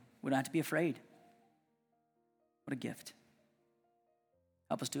towards you. We don't have to be afraid. What a gift.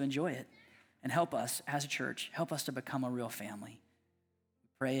 Help us to enjoy it, and help us as a church, help us to become a real family. We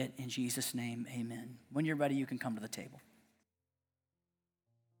pray it in Jesus' name, amen. When you're ready, you can come to the table.